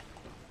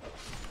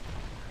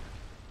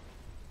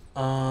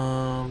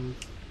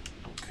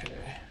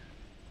 Okay.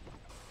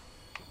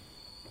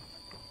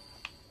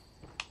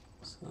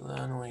 So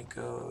then we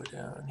go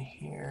down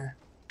here.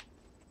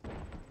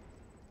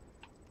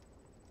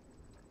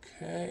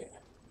 Okay.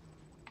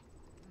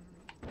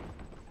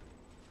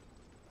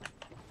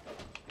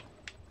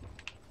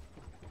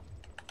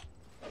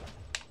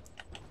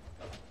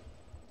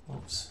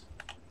 Oops.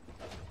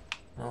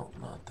 Nope,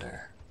 not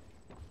there.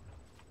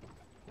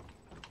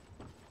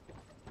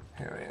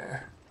 Here we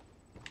are.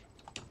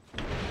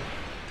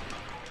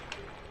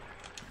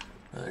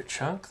 Another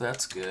chunk,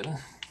 that's good.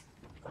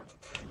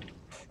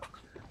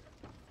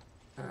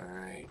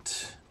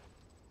 Alright.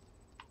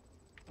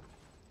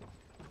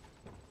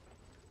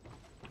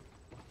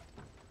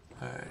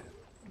 Alright,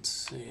 let's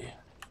see.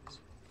 There's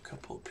a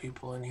couple of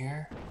people in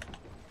here.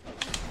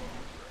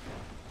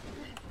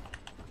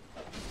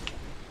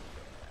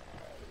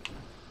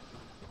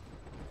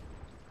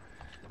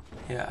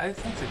 Yeah, I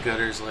think the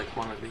gutter's like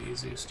one of the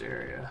easiest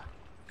area.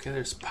 Okay,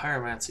 there's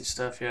pyromancy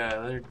stuff. Yeah,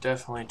 they're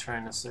definitely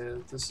trying to say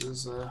that this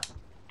is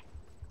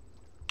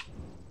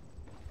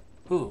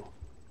Ooh.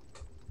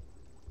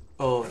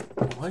 Oh,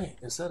 wait,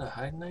 is that a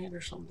Hide Knight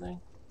or something?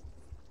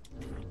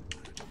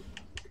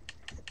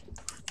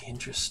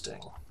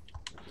 Interesting.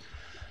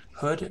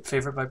 Hood,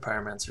 favored by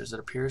pyromancers. It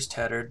appears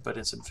tattered, but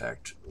is in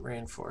fact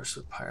reinforced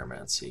with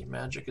pyromancy.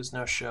 Magic is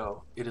no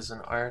show. It is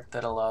an art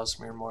that allows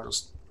mere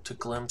mortals to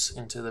glimpse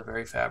into the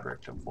very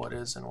fabric of what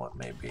is and what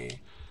may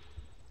be.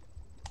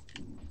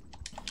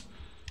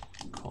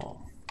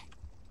 Cool.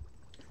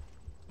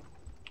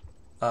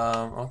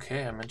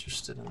 Okay, I'm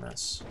interested in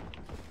this.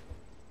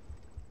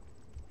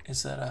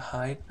 Is that a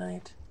Hide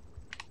Knight?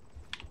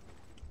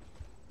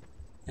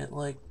 It,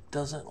 like,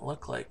 doesn't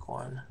look like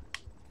one.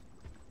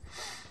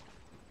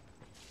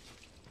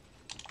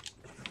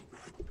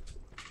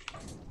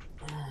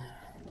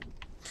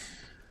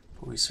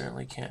 But we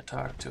certainly can't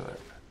talk to it.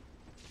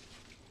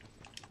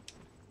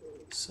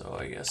 So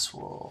I guess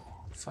we'll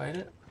fight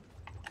it.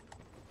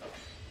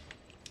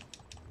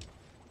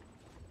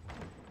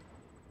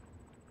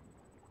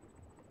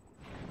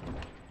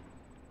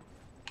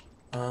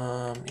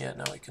 Yeah,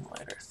 now we can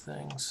light our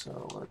thing,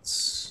 so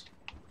let's...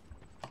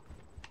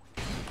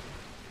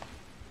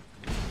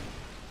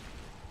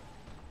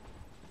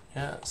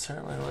 Yeah, it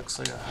certainly looks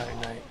like a High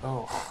Knight.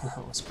 Oh,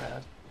 that was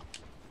bad.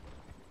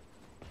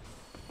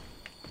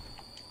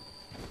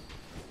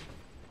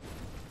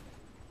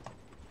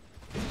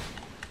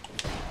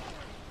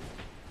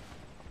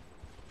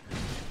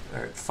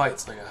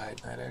 fights like a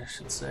Hide Knight, I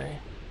should say.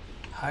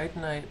 Hide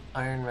Knight,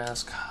 Iron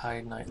Mask,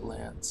 Hide Knight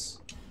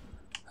Lance.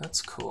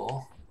 That's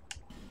cool.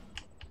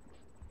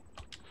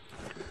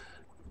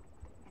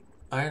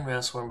 Iron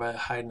Mask worn by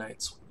Hide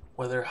Knights.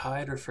 Whether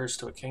Hide refers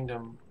to a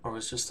kingdom or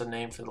was just a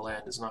name for the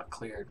land is not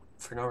cleared,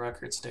 for no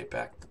records date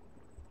back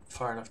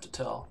far enough to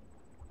tell.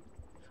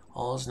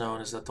 All is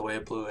known is that the Way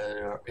of Blue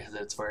had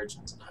its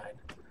origins in Hide.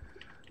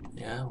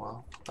 Yeah,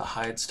 well, the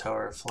Hide's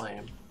Tower of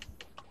Flame.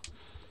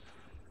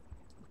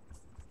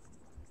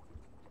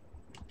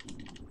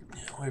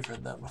 Yeah, we've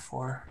read that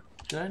before.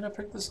 Did I not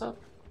pick this up?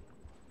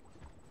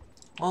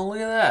 Well, look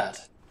at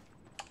that.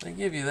 They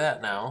give you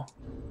that now.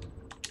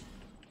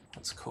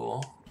 That's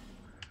cool.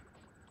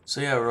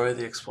 So yeah, Roy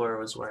the Explorer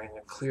was wearing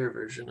a clear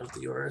version of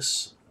the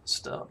Oris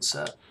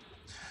set.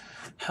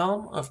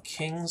 Helm of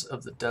Kings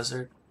of the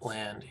Desert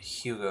Land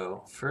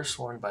Hugo, first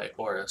worn by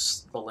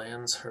Oris, the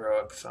land's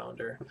heroic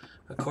founder.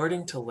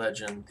 According to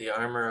legend, the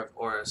armor of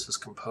Oris is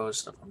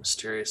composed of a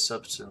mysterious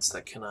substance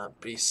that cannot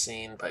be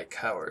seen by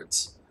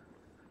cowards.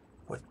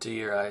 What do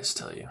your eyes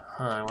tell you?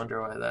 Huh, I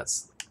wonder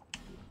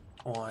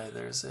why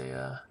there's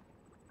a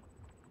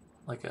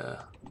like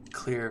a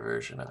clear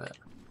version of it.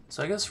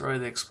 So I guess Roy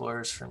the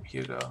Explorer is from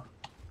Hugo.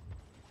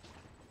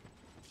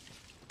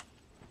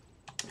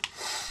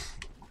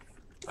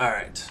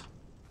 Alright,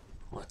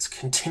 let's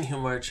continue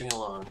marching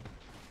along.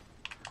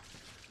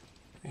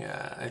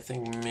 Yeah, I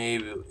think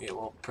maybe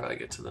we'll probably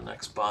get to the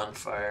next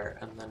bonfire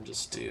and then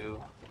just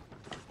do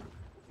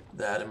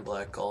that in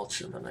Black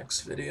Gulch in the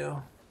next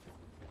video.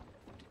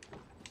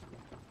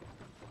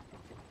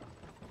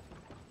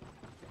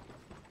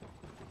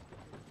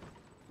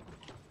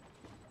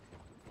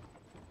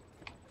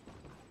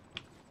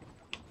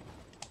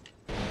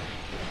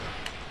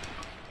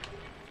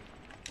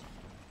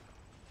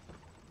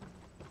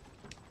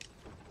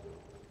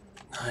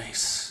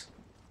 Nice.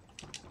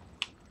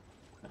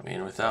 I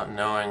mean, without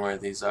knowing where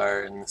these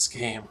are in this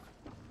game,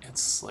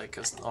 it's like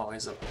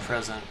always a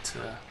present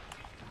to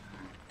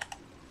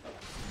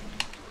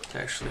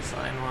actually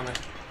find one.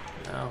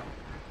 No.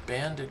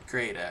 Bandit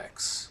Great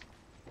Axe.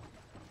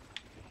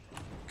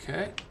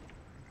 Okay.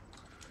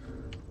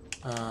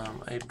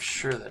 I'm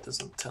sure that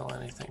doesn't tell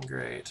anything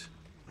great.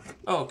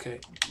 Oh, okay.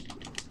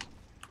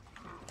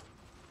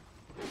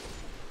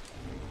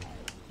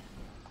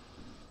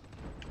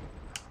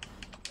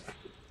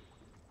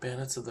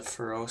 Bandits of the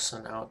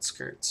Ferosan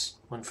outskirts.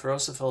 When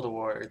Ferosa fell to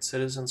war, its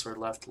citizens were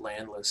left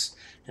landless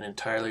and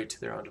entirely to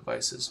their own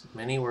devices.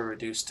 Many were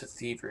reduced to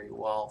thievery,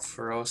 while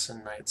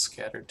Ferosan knights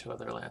scattered to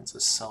other lands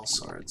as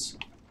sellswords.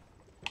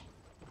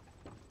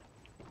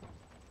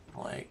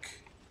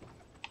 Like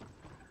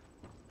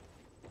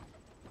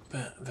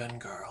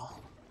Vengarl.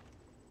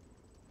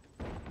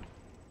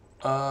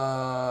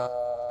 I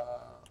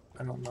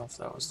don't know if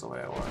that was the way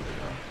I wanted to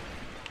go.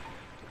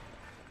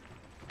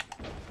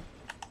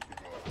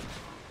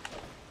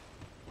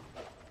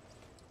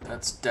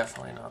 That's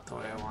definitely not the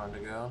way I wanted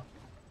to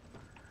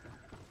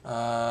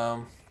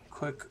go.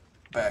 Quick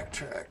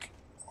backtrack.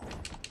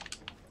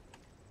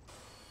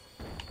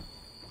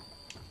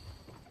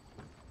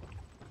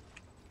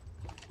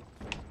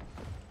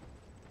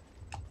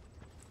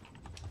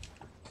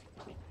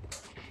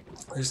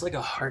 There's like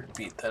a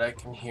heartbeat that I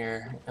can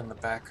hear in the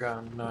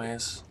background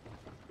noise,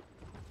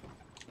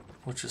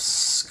 which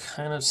is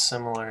kind of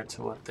similar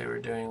to what they were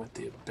doing with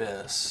the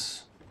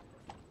Abyss.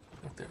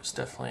 Like there's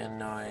definitely a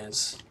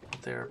noise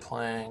that they were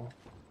playing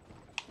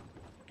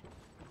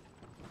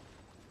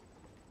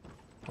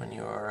when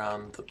you are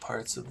around the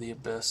parts of the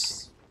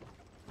Abyss.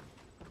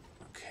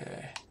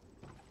 Okay,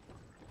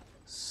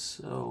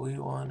 so we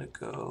want to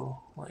go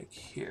like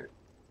here.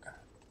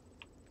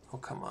 Oh,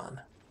 come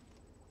on.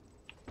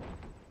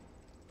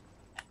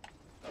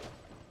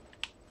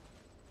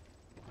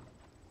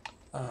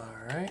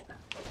 Alright.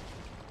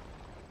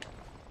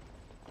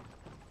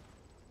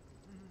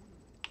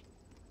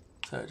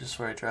 Is that just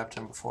where I dropped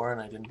him before and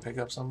I didn't pick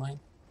up something?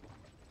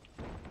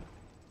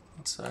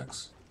 That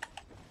sucks.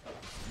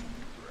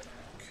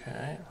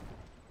 Okay.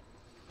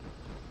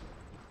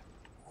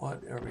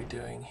 What are we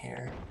doing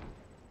here?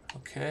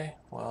 Okay,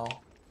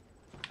 well,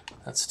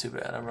 that's too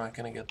bad. I'm not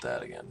going to get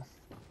that again.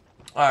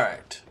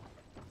 Alright.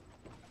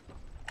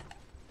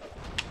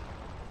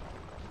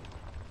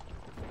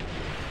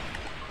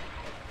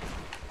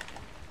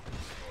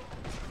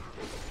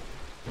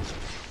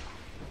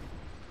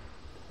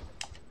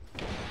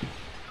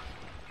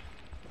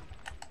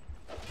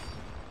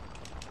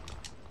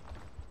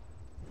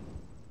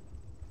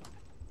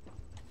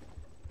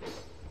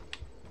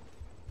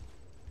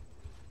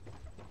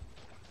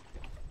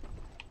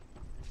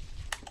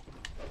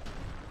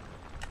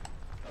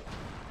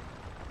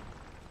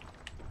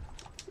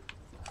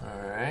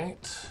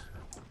 Alright.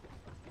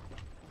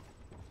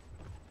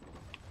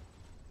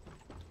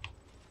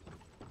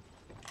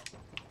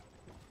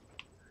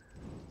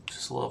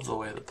 Just love the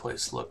way the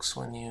place looks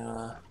when you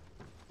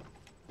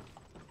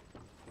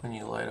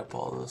light up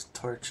all those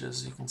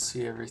torches. You can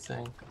see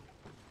everything.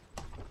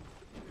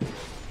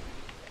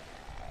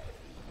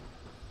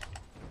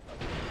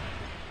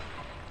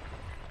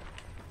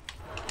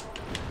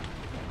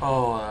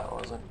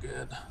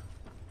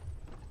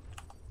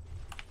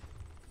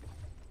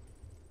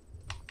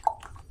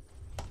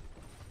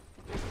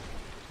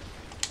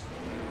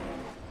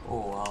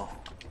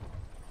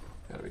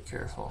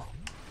 careful.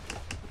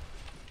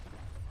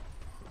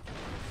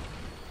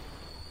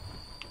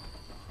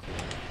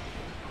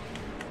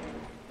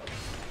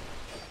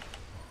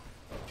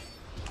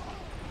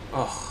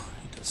 Oh,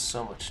 he does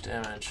so much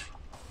damage.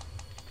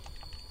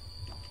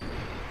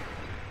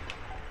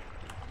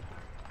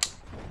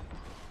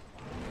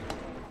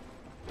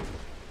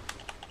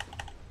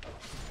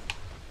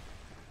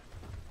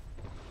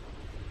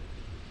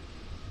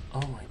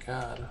 Oh my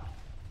god.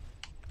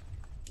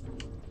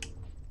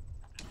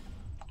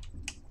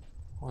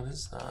 What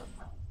is that?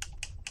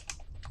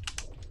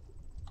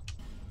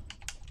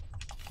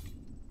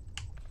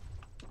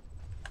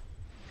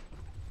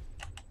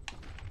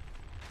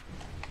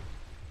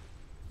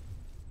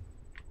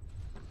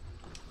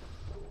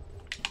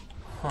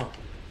 Huh.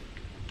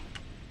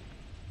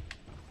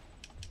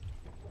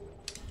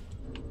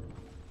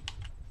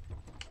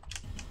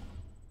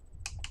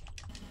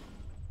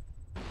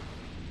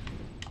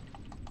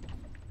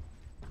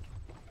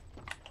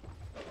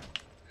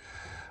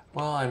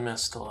 Well, I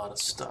missed a lot of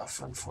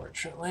stuff,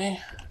 unfortunately.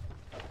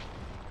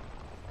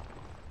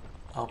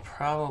 I'll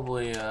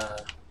probably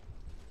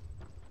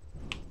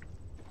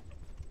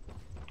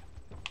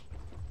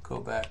go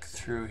back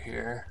through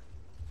here.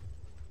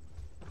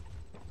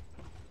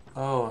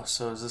 Oh,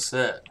 so is this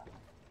it?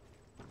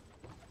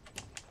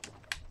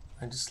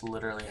 I just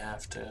literally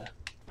have to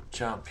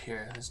jump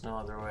here. There's no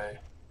other way.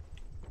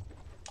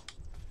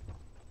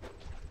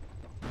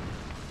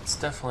 It's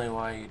definitely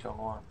why you don't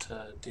want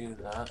to do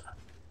that.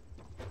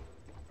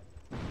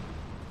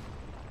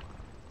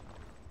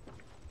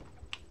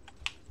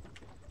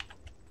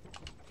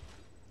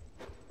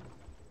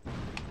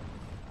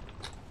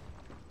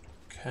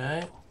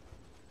 Okay.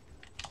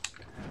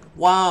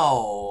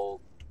 Wow!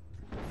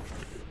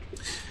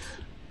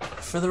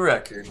 For the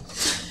record.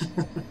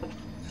 For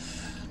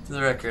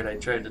the record, I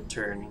tried to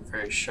turn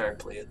very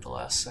sharply at the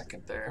last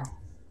second there.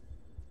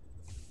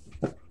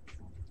 Okay,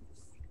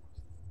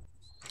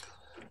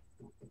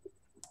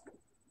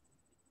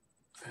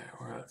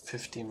 we're at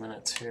 50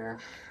 minutes here.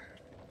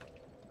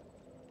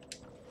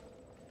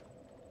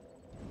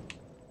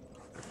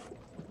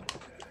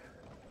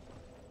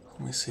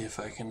 Let me see if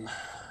I can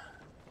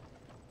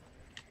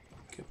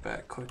get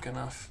back quick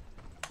enough.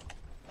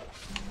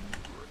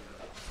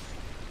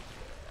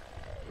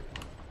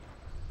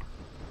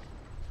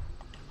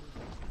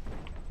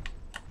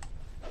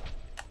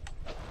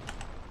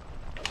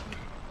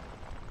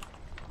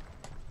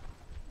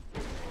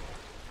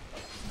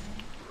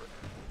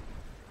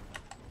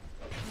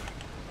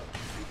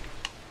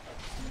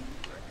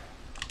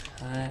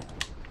 Alright.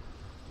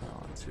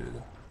 That went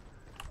through.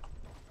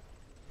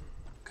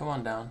 Come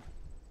on down.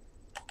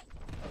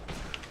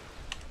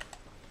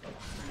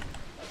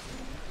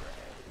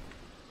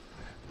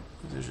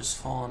 They're just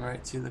falling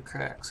right through the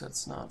cracks.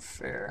 That's not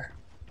fair.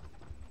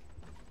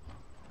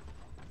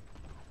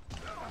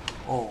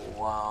 Oh,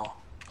 wow.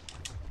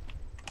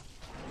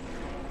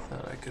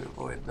 Thought I could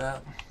avoid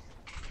that.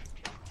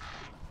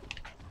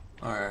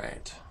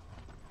 Alright.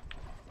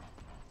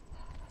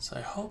 So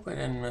I hope I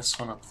didn't miss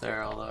one up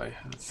there, although I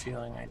have a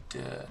feeling I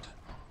did.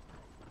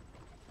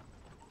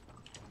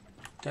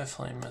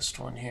 Definitely missed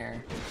one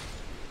here.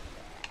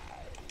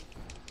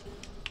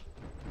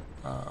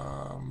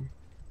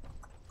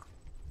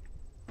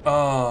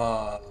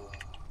 Oh.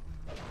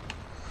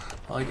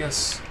 Well, I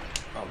guess...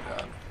 Oh,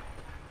 God.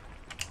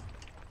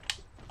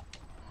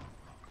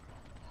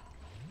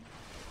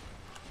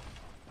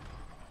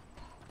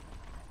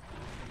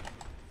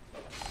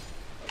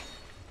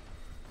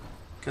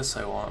 Guess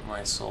I want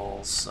my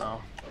souls,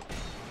 so...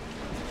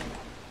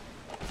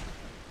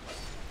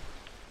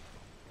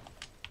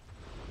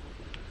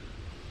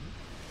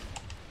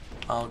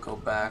 I'll go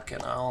back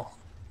and I'll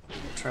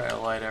try to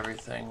light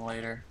everything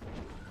later.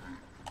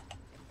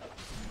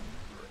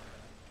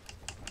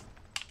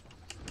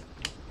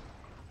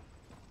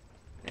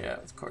 Yeah,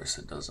 of course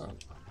it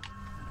doesn't.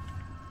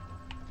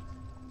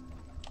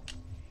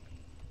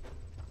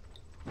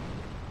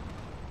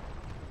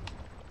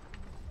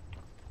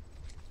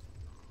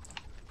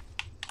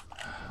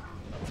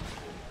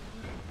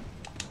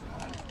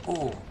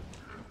 Oh,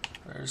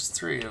 there's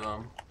 3 of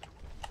them.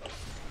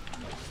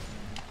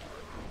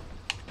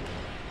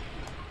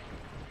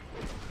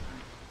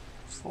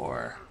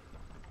 Four.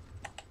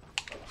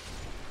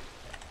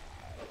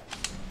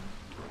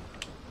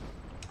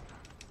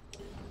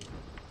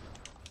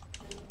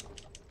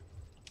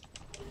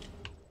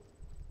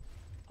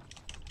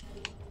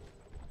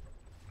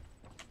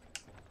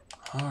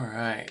 All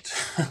right.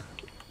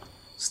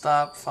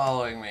 Stop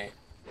following me.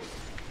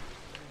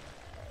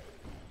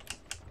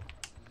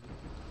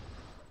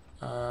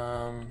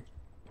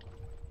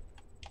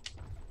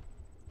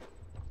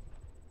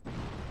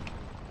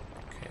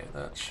 Okay,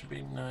 that should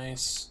be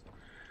nice.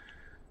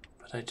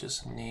 But I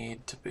just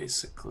need to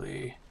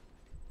basically...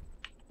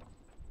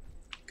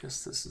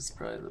 Guess this is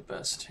probably the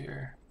best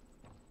here.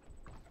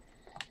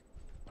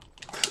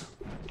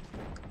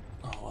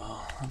 Oh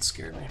wow, that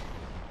scared me.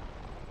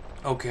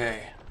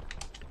 Okay.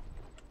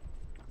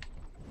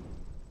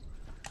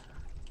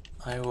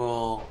 I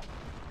will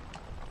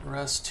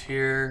rest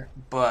here,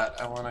 but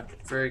I want to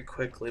very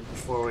quickly,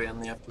 before we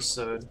end the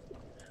episode,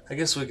 I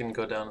guess we can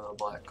go down to the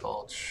Black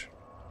Gulch.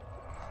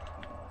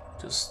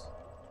 Just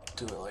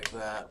do it like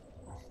that.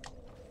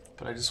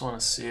 But I just want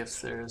to see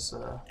if there's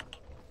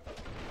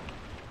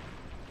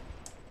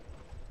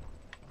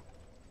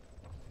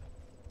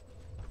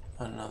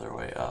another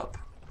way up.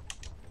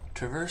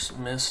 Traverse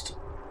mist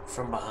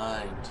from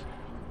behind.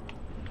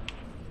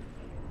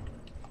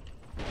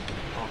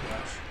 Oh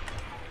gosh.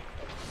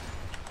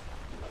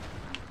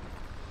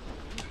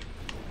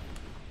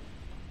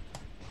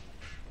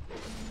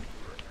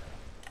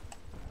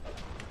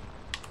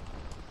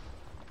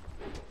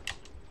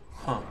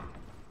 Huh.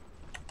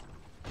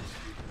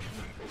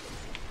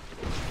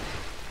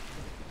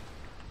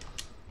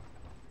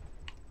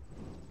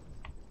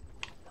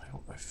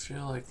 I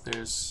feel like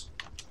there's...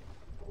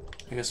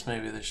 I guess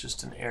maybe there's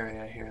just an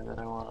area here that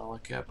I want to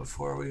look at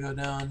before we go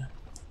down.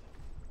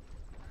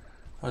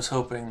 I was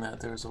hoping that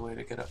there was a way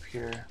to get up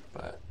here,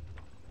 but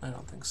I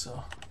don't think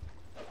so.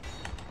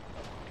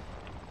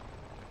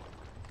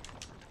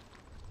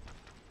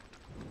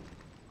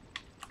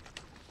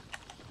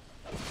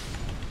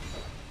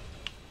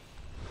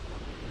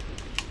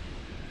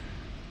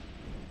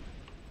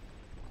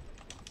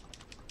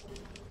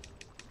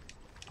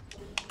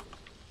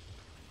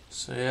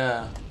 So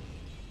yeah,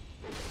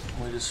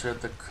 we just read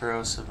the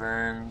corrosive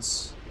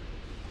urns,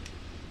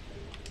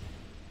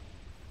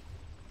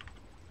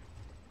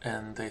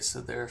 and they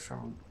said they're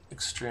from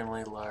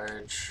extremely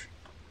large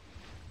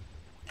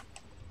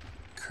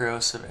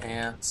corrosive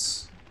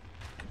ants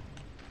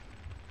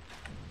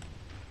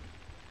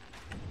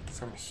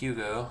from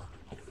Hugo.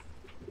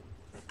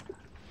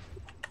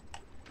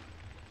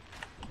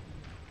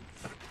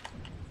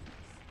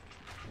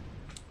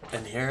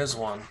 And here's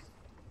one.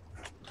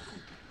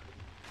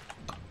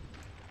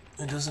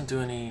 It doesn't do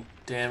any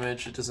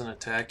damage, it doesn't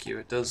attack you,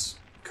 it does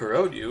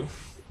corrode you,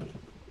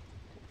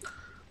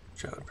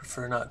 which I would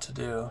prefer not to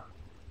do.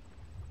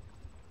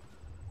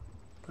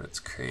 But it's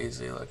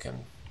crazy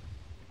looking.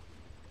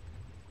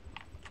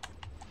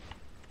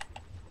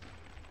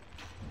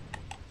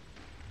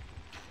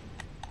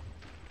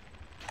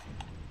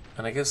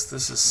 And I guess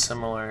this is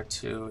similar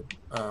to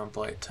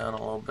Blighttown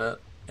a little bit,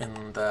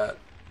 in that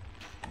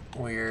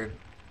weird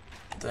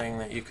thing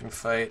that you can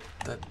fight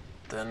that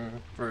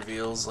then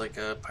reveals like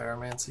a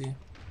pyromancy.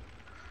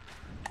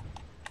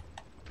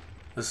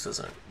 This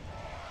doesn't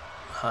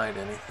hide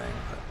anything,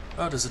 but...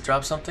 Oh, does it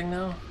drop something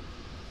now?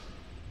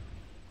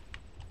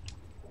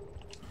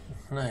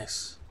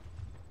 Nice.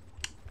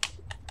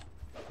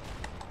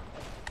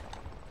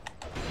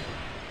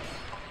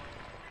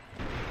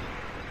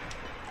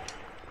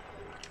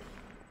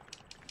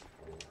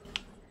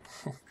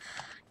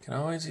 Can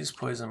always use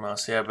poison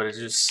mouse. Yeah, but it's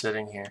just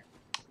sitting here,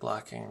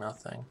 blocking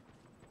nothing.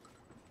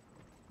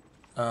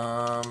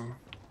 Alright,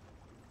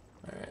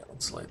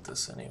 let's light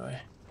this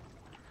anyway.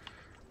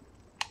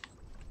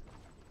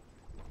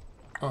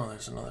 Oh,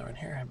 there's another one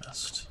here I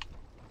missed.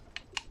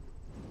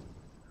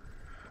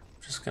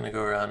 Just gonna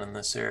go around in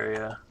this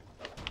area.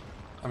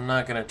 I'm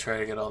not gonna try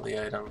to get all the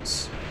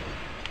items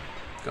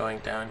going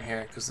down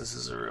here because this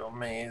is a real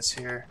maze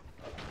here.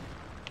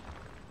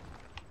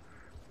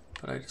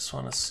 But I just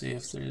want to see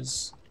if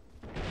there's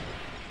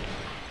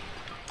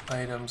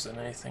items and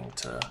anything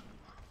to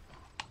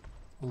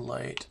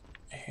light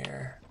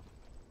here.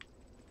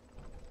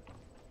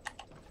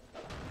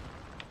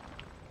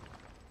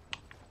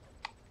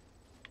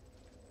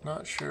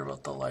 Not sure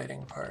about the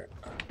lighting part.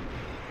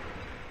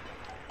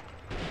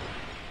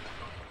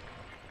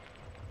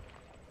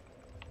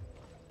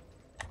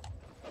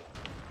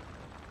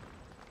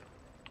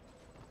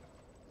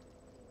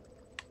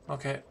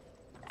 Okay.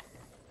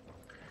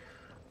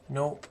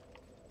 Nope.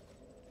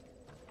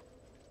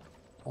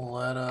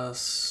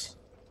 Let's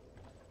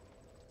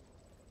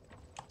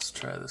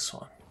try this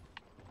one.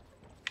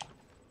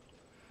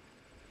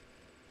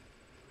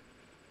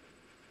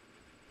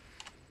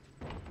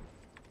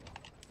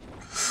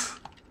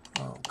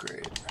 Oh,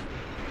 great.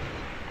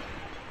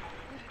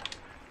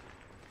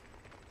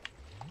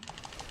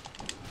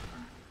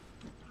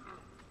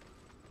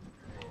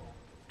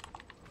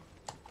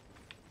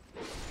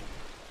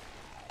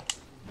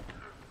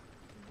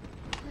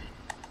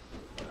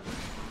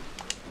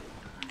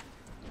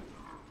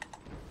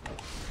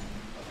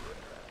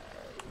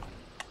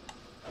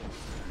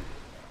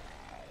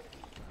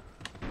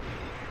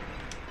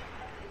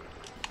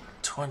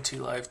 $20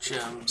 life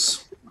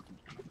gems.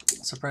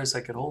 Surprised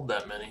I could hold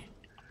that many.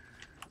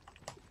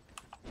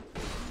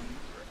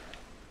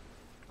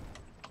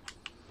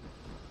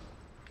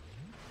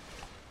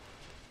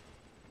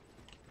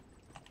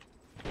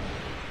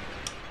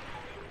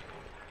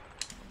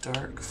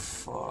 Dark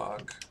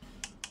fog.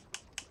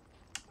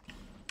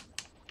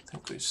 I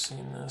think we've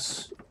seen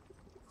this.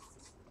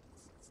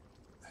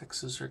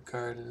 Hexes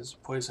regarded as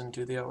poison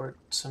due to the outward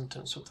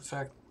symptoms with the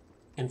fact,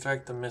 in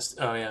fact, the mist.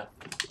 Oh yeah,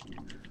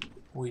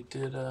 we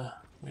did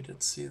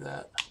see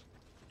that.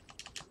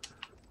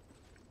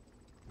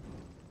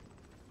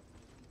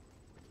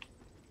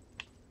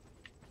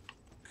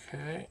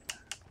 Okay.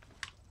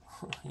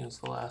 use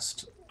the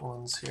last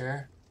ones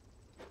here.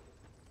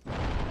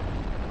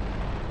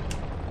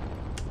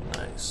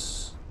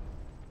 Nice.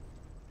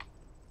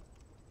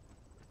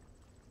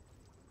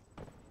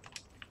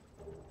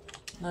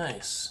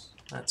 Nice.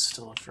 That's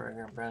still a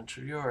fragrant branch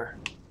of yore.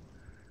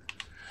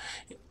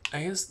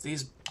 I guess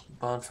these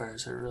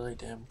bonfires are really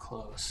damn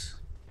close.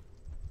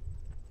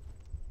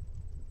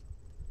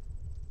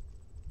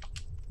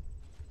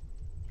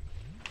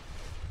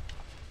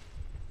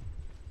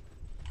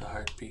 The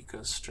heartbeat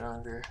goes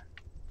stronger.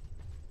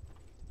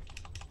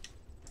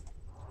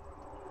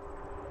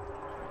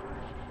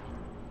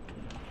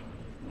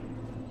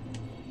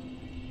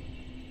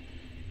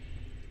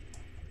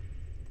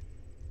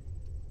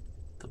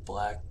 The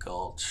Black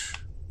Gulch.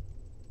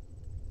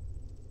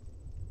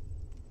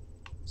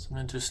 Some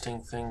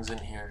interesting things in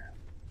here.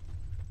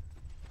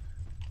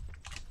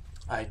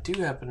 I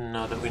do happen to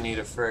know that we need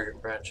a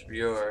fragrant branch of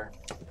yore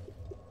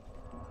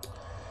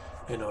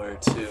in order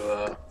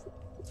to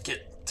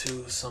get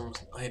to some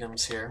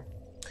items here.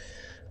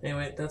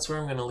 Anyway, that's where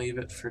I'm going to leave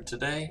it for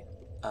today.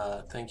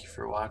 Thank you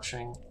for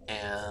watching,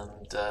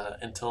 and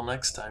until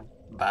next time,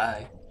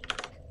 bye.